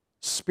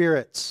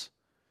spirits.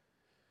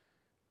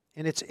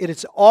 And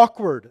it's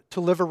awkward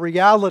to live a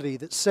reality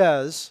that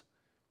says,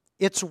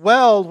 it's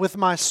well with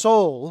my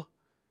soul,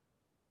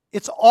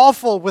 it's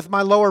awful with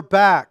my lower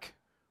back,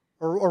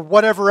 or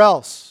whatever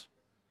else.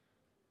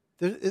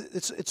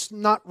 It's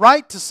not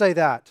right to say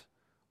that.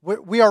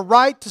 We are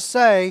right to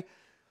say,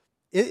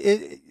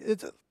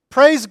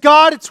 praise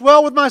God, it's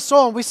well with my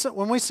soul. And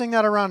when we sing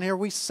that around here,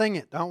 we sing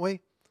it, don't we?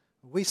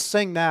 We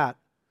sing that.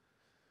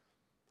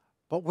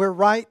 But we're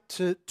right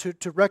to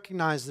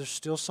recognize there's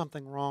still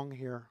something wrong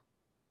here.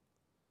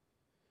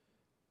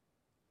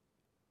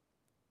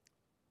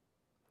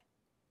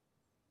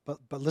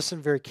 But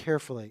listen very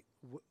carefully.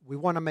 We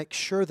want to make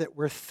sure that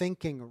we're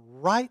thinking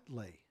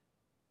rightly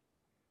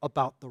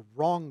about the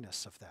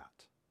wrongness of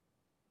that.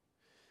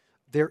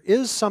 There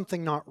is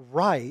something not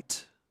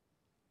right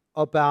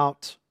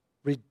about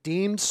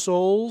redeemed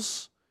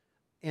souls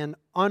and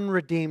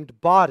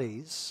unredeemed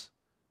bodies,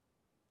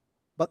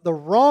 but the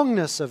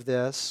wrongness of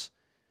this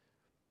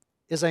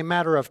is a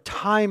matter of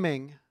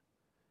timing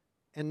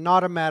and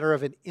not a matter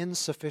of an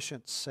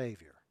insufficient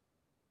Savior.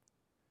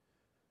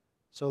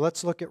 So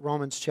let's look at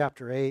Romans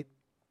chapter 8,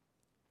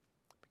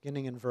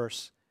 beginning in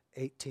verse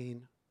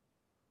 18.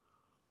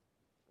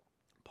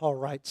 Paul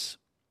writes,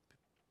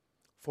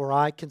 "For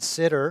I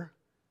consider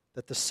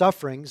that the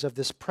sufferings of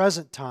this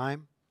present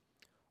time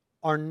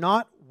are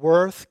not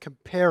worth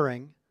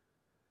comparing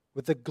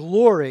with the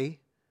glory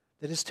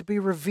that is to be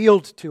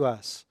revealed to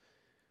us."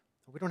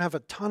 We don't have a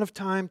ton of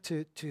time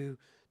to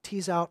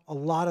tease out a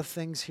lot of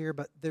things here,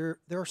 but there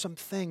are some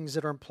things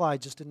that are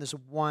implied just in this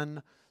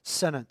one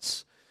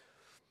sentence.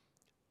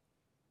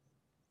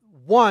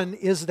 One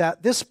is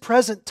that this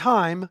present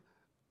time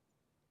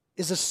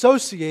is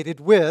associated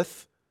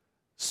with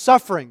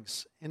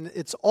sufferings, and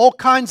it's all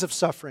kinds of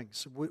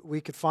sufferings. We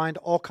could find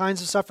all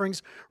kinds of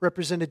sufferings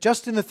represented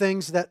just in the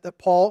things that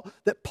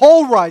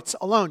Paul writes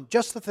alone,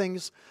 just the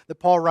things that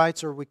Paul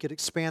writes, or we could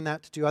expand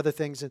that to do other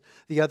things in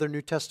the other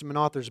New Testament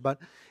authors. But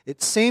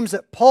it seems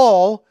that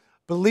Paul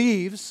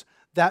believes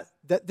that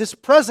this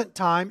present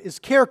time is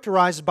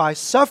characterized by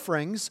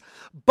sufferings,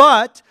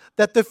 but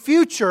that the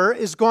future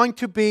is going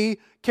to be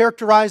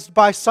characterized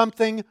by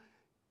something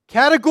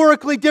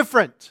categorically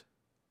different: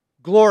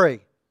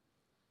 glory.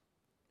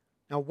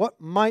 Now,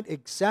 what might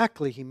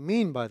exactly he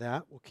mean by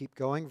that? We'll keep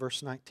going,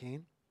 verse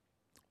 19.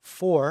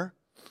 "For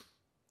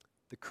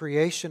the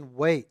creation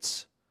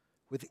waits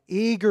with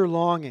eager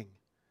longing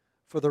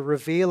for the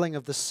revealing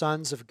of the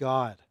sons of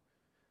God.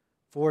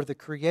 For the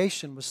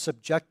creation was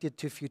subjected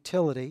to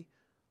futility,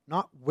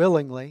 not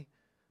willingly,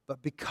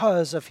 but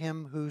because of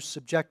him who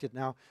subjected."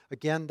 Now,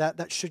 again,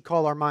 that should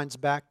call our minds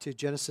back to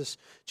Genesis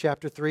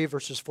chapter 3,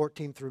 verses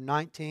 14 through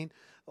 19.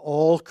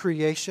 All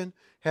creation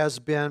has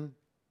been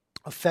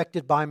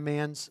affected by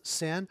man's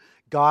sin.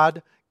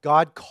 God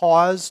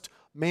caused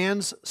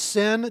man's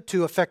sin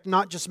to affect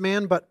not just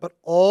man, but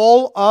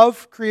all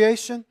of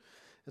creation.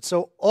 And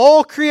so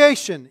all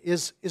creation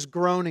is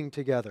groaning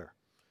together.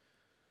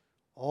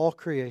 All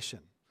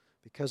creation,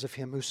 because of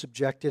him who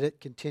subjected it,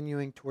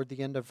 continuing toward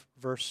the end of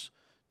verse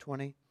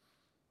 20.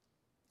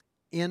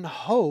 "In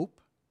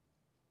hope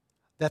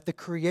that the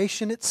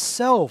creation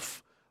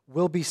itself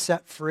will be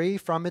set free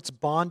from its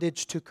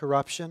bondage to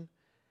corruption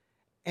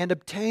and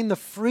obtain the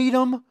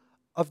freedom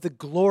of the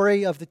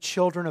glory of the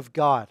children of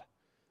God."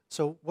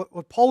 So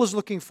what Paul is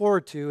looking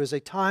forward to is a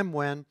time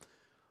when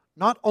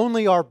not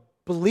only are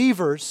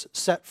believers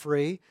set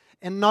free,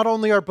 and not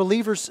only are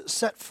believers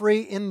set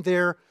free in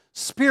their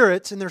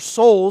spirits, in their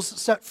souls,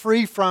 set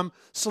free from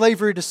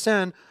slavery to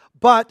sin,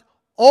 but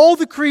all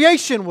the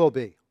creation will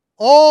be.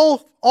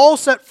 All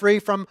set free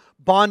from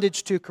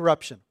bondage to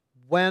corruption.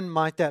 When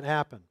might that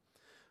happen?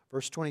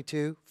 Verse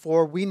 22,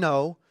 "For we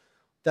know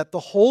that the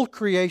whole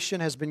creation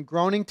has been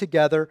groaning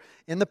together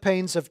in the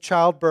pains of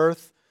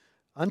childbirth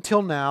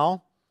until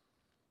now.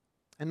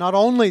 And not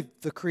only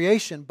the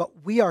creation,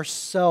 but we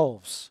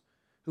ourselves,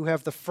 who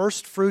have the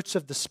first fruits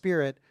of the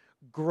Spirit,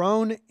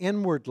 groan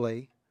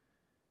inwardly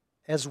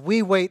as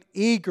we wait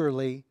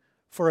eagerly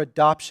for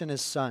adoption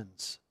as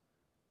sons,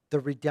 the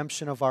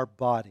redemption of our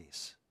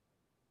bodies.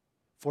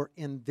 For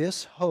in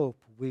this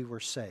hope we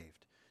were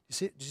saved."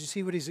 Did you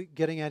see what he's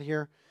getting at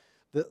here?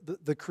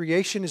 The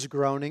creation is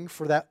groaning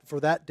for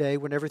that day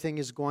when everything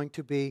is going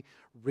to be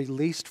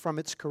released from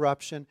its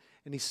corruption.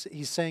 And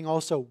he's saying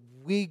also,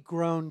 we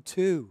groan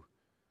too.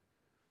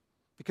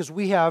 Because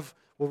we have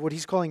what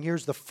he's calling here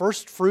is the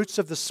first fruits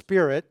of the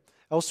Spirit.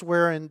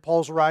 Elsewhere in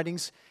Paul's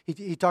writings,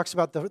 he talks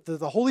about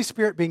the Holy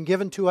Spirit being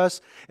given to us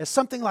as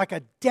something like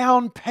a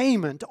down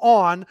payment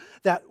on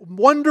that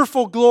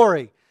wonderful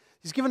glory.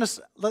 He's given us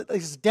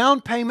his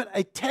down payment,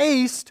 a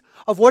taste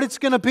of what it's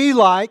going to be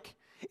like,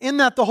 in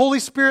that the Holy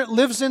Spirit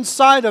lives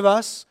inside of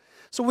us.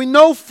 So we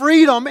know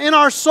freedom in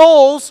our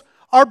souls.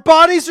 Our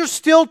bodies are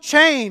still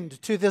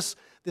chained to this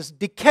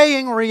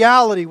decaying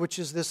reality, which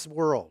is this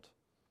world.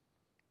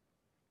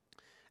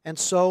 And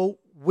so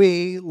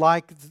we,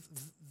 like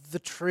the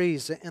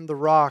trees and the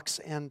rocks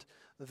and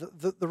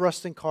the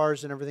rusting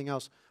cars and everything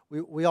else,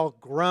 we all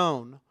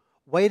groan,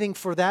 waiting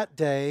for that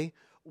day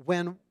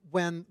when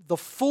the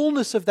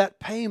fullness of that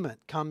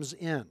payment comes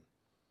in,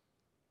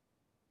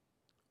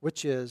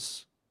 which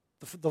is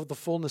the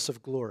fullness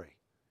of glory.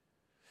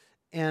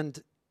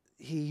 And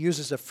he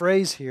uses a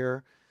phrase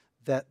here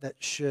that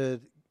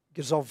should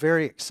get us all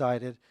very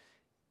excited.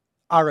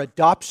 Our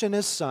adoption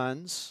as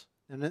sons,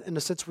 and in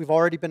a sense we've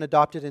already been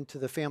adopted into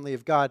the family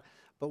of God,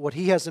 but what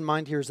he has in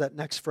mind here is that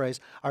next phrase,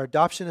 our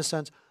adoption as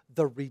sons,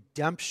 the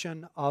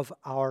redemption of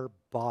our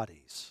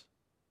bodies.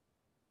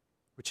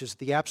 which is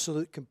the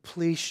absolute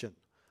completion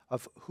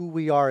of who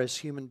we are as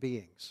human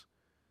beings,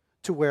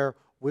 to where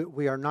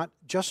we are not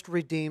just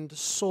redeemed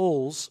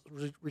souls,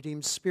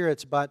 redeemed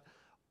spirits, but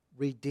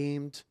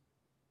redeemed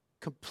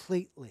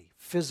completely,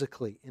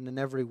 physically, and in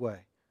every way.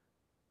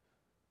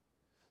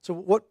 So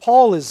what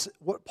Paul is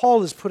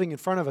putting in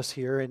front of us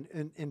here,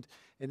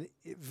 and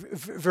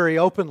very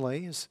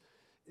openly,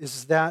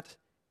 is that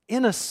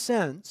in a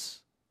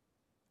sense,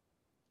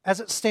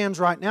 as it stands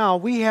right now,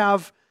 we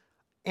have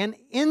an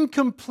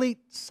incomplete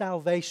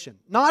salvation.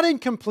 Not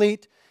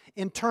incomplete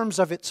in terms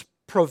of its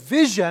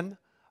provision,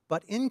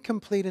 but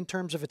incomplete in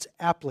terms of its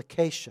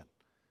application.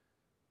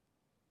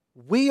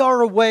 We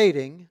are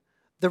awaiting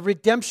the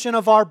redemption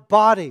of our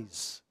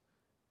bodies,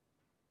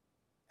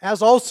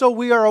 as also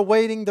we are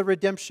awaiting the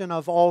redemption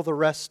of all the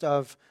rest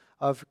of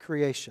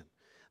creation.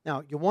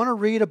 Now, you want to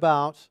read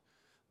about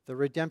the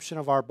redemption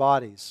of our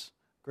bodies.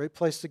 Great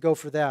place to go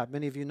for that.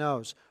 Many of you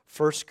know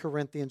 1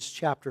 Corinthians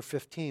chapter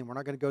 15. We're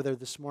not going to go there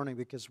this morning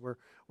because we're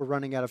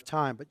running out of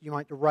time, but you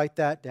might write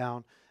that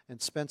down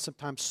and spend some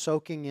time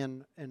soaking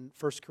in 1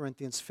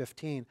 Corinthians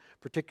 15,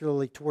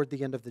 particularly toward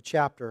the end of the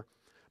chapter.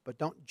 But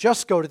don't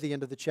just go to the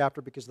end of the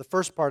chapter, because the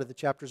first part of the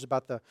chapter is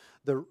about the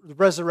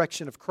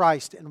resurrection of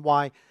Christ and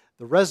why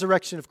the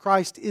resurrection of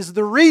Christ is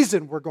the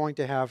reason we're going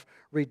to have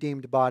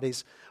redeemed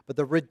bodies. But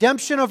the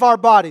redemption of our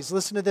bodies,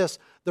 listen to this,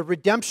 the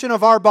redemption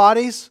of our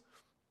bodies,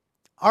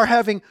 our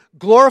having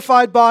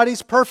glorified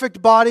bodies,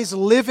 perfect bodies,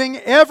 living,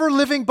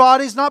 ever-living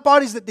bodies, not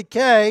bodies that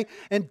decay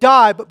and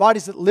die, but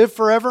bodies that live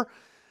forever.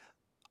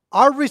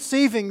 Our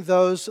receiving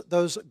those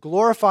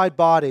glorified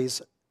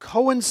bodies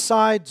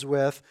coincides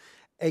with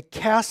a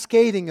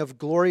cascading of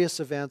glorious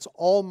events,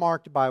 all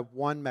marked by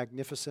one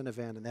magnificent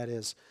event, and that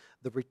is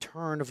the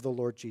return of the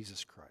Lord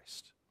Jesus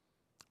Christ,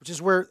 which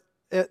is where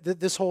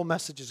this whole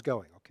message is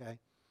going, okay?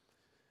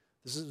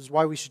 This is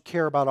why we should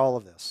care about all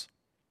of this.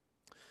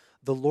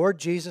 The Lord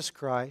Jesus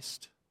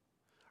Christ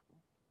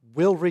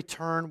will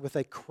return with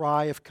a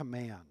cry of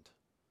command,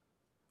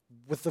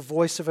 with the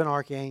voice of an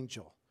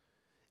archangel,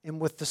 and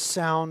with the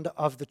sound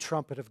of the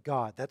trumpet of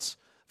God. That's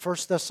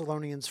 1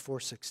 Thessalonians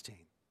 4:16.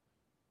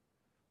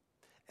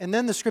 And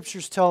then the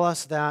Scriptures tell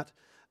us that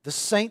the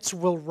saints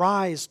will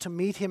rise to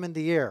meet Him in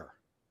the air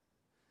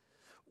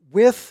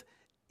with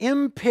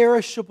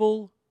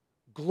imperishable,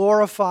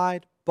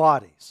 glorified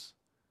bodies.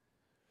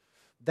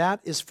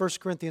 That is 1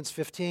 Corinthians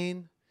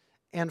 15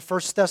 and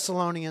 1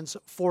 Thessalonians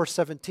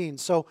 4:17.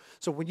 So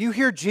when you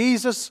hear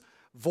Jesus'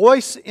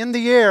 voice in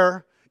the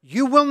air,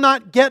 you will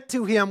not get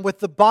to Him with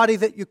the body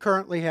that you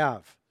currently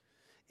have.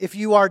 If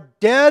you are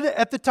dead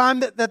at the time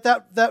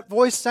that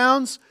voice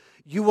sounds,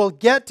 you will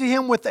get to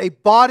Him with a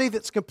body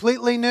that's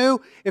completely new.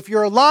 If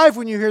you're alive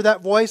when you hear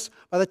that voice,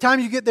 by the time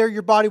you get there,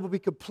 your body will be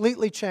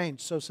completely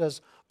changed. So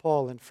says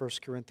Paul in 1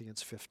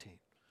 Corinthians 15.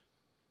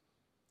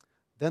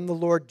 Then the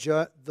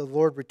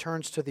Lord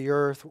returns to the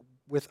earth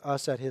with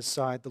us at His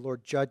side. The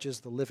Lord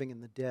judges the living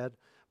and the dead.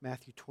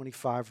 Matthew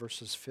 25,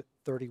 verses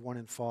 31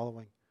 and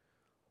following.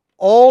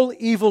 All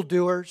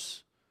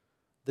evildoers,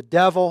 the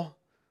devil,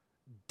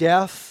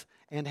 death,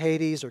 and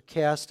Hades are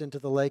cast into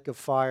the lake of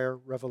fire.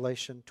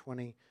 Revelation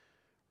 20,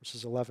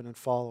 verses 11 and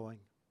following.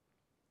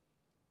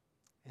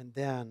 And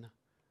then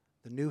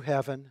the new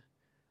heaven,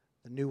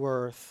 the new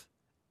earth,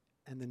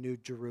 and the new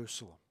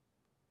Jerusalem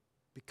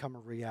become a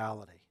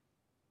reality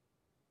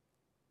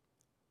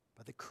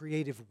by the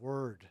creative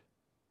word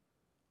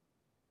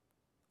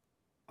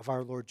of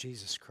our Lord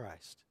Jesus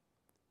Christ.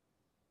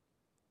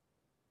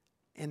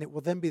 And it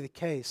will then be the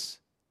case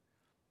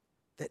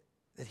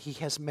that He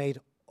has made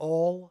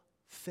all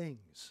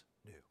things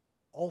new.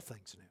 All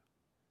things new.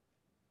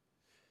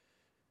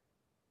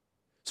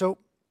 So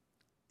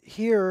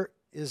here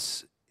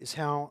is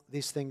how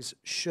these things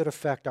should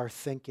affect our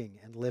thinking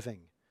and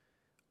living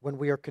when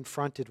we are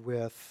confronted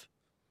with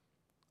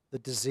the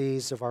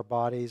disease of our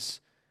bodies,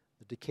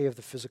 the decay of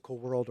the physical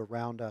world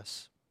around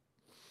us.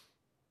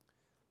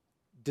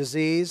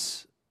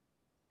 Disease,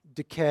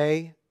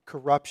 decay,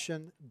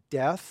 corruption,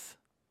 death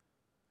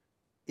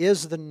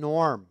is the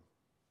norm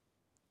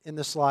in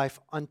this life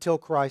until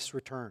Christ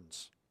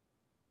returns.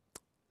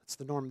 That's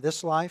the norm in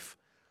this life.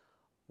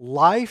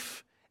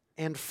 Life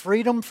and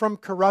freedom from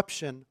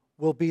corruption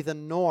will be the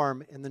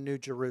norm in the New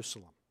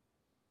Jerusalem.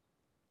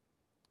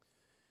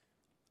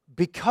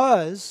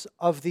 Because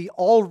of the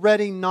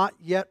already not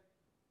yet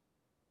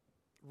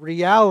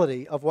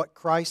reality of what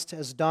Christ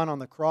has done on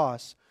the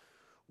cross,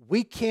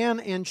 we can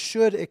and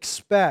should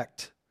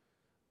expect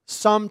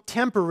some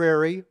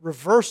temporary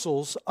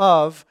reversals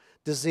of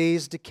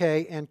disease,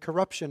 decay, and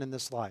corruption in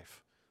this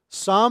life.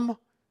 Some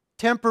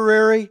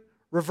temporary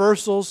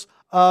reversals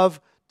of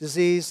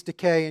disease,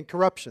 decay, and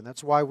corruption.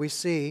 That's why we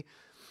see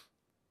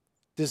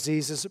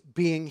diseases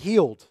being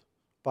healed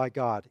by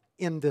God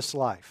in this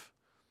life.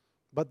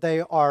 But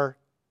they are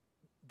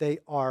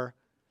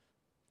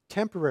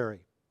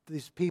temporary.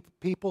 These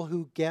people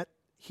who get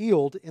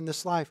healed in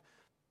this life,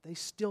 they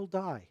still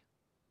die.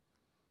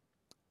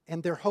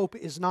 And their hope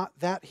is not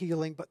that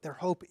healing, but their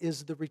hope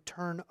is the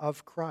return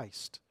of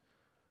Christ.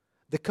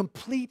 The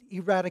complete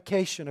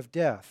eradication of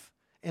death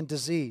and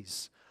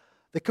disease,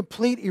 the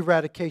complete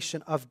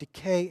eradication of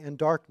decay and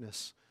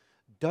darkness,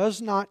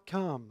 does not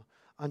come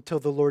until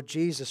the Lord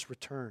Jesus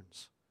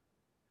returns.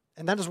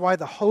 And that is why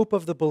the hope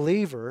of the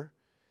believer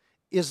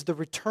is the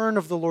return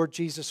of the Lord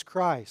Jesus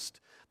Christ.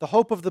 The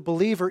hope of the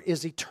believer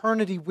is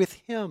eternity with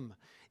Him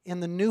in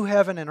the new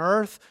heaven and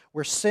earth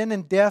where sin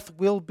and death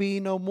will be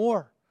no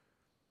more.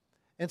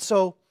 And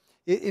so,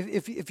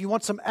 if you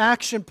want some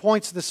action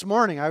points this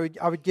morning, I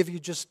would give you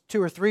just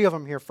 2 or 3 of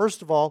them here.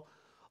 First of all,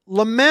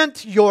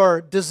 lament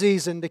your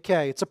disease and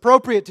decay. It's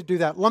appropriate to do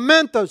that.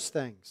 Lament those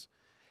things.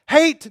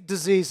 Hate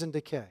disease and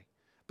decay.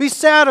 Be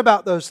sad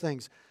about those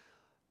things.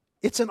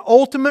 It's an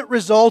ultimate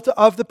result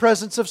of the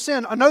presence of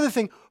sin. Another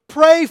thing,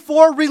 pray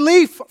for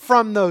relief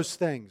from those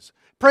things.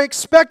 Pray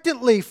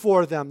expectantly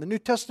for them. The New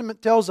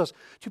Testament tells us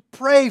to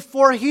pray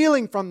for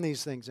healing from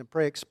these things and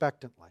pray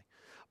expectantly.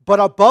 But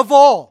above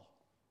all,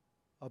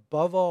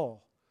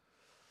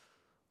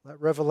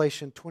 let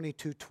Revelation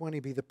 22:20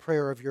 be the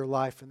prayer of your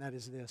life, and that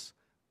is this: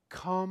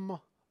 come,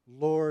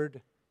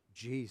 Lord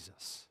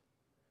Jesus.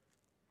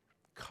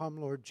 Come,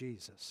 Lord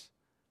Jesus.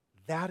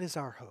 That is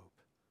our hope.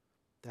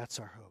 That's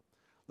our hope.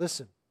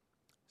 Listen,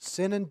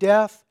 sin and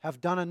death have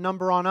done a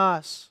number on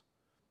us,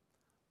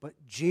 but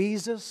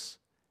Jesus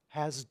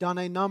has done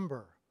a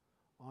number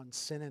on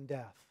sin and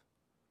death.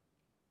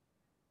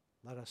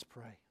 Let us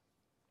pray.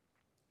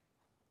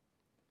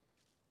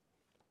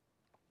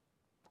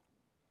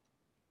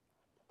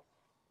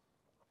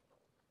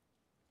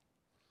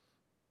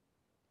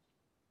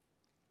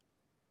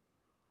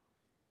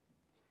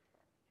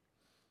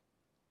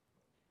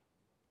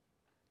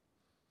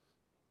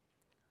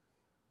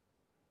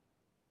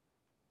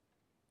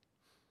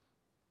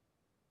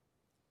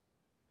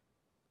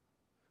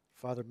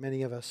 Father,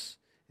 many of us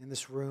in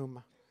this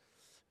room,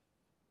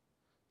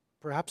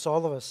 perhaps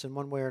all of us in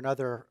one way or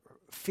another,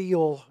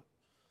 feel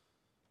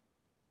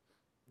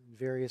in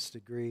various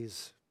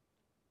degrees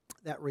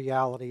that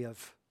reality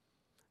of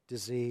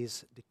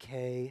disease,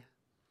 decay,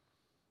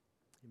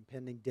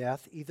 impending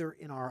death, either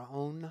in our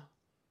own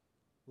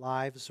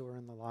lives or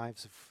in the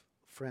lives of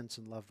friends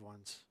and loved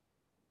ones.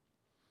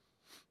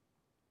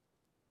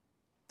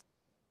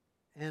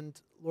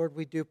 And Lord,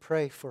 we do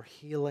pray for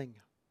healing.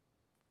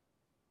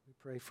 We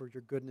pray for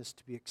your goodness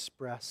to be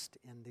expressed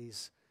in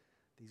these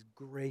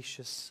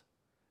gracious,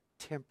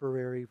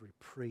 temporary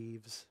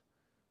reprieves.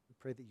 We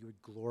pray that you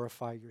would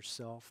glorify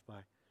yourself by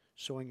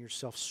showing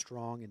yourself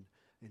strong in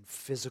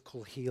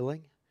physical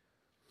healing.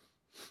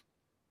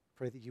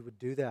 Pray that you would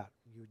do that.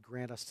 You would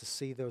grant us to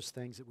see those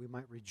things, that we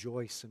might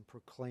rejoice and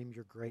proclaim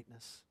your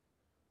greatness.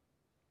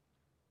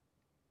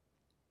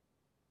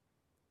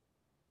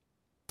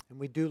 And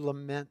we do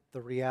lament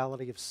the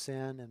reality of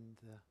sin and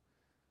the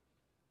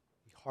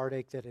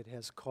heartache that it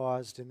has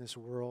caused in this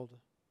world.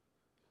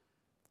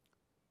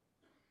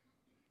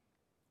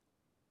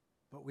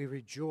 But we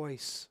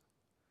rejoice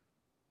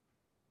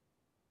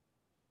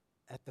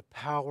at the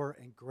power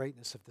and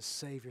greatness of the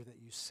Savior that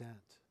you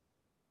sent,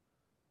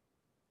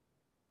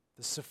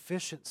 the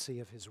sufficiency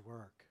of His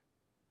work.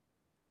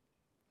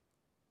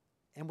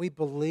 And we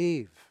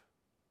believe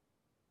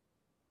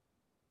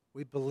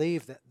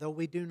that though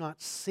we do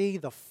not see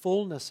the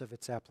fullness of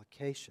its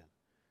application,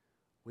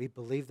 we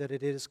believe that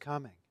it is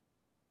coming.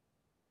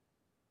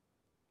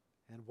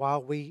 And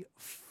while we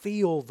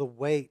feel the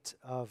weight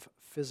of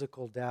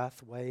physical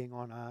death weighing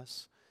on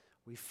us,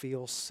 we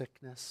feel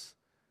sickness,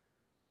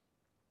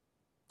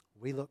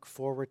 we look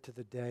forward to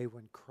the day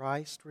when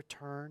Christ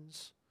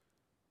returns.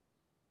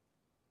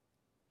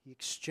 He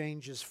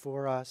exchanges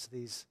for us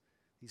these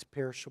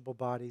perishable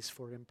bodies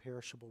for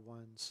imperishable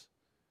ones.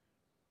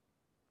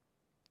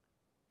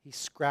 He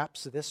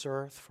scraps this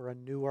earth for a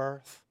new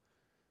earth,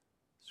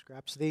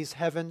 scraps these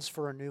heavens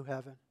for a new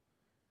heaven.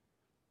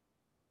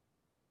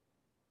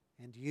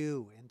 And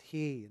you and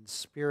He in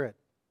spirit,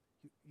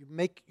 you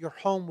make your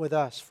home with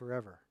us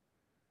forever.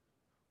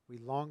 We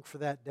long for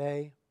that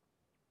day.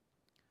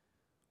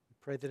 We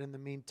pray that in the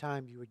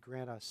meantime you would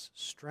grant us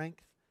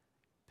strength,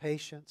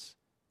 patience,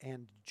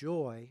 and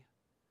joy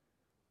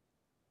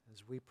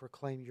as we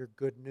proclaim your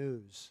good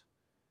news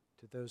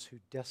to those who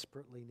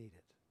desperately need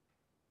it.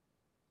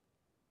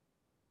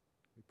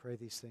 We pray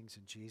these things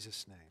in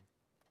Jesus' name.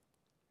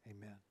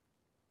 Amen.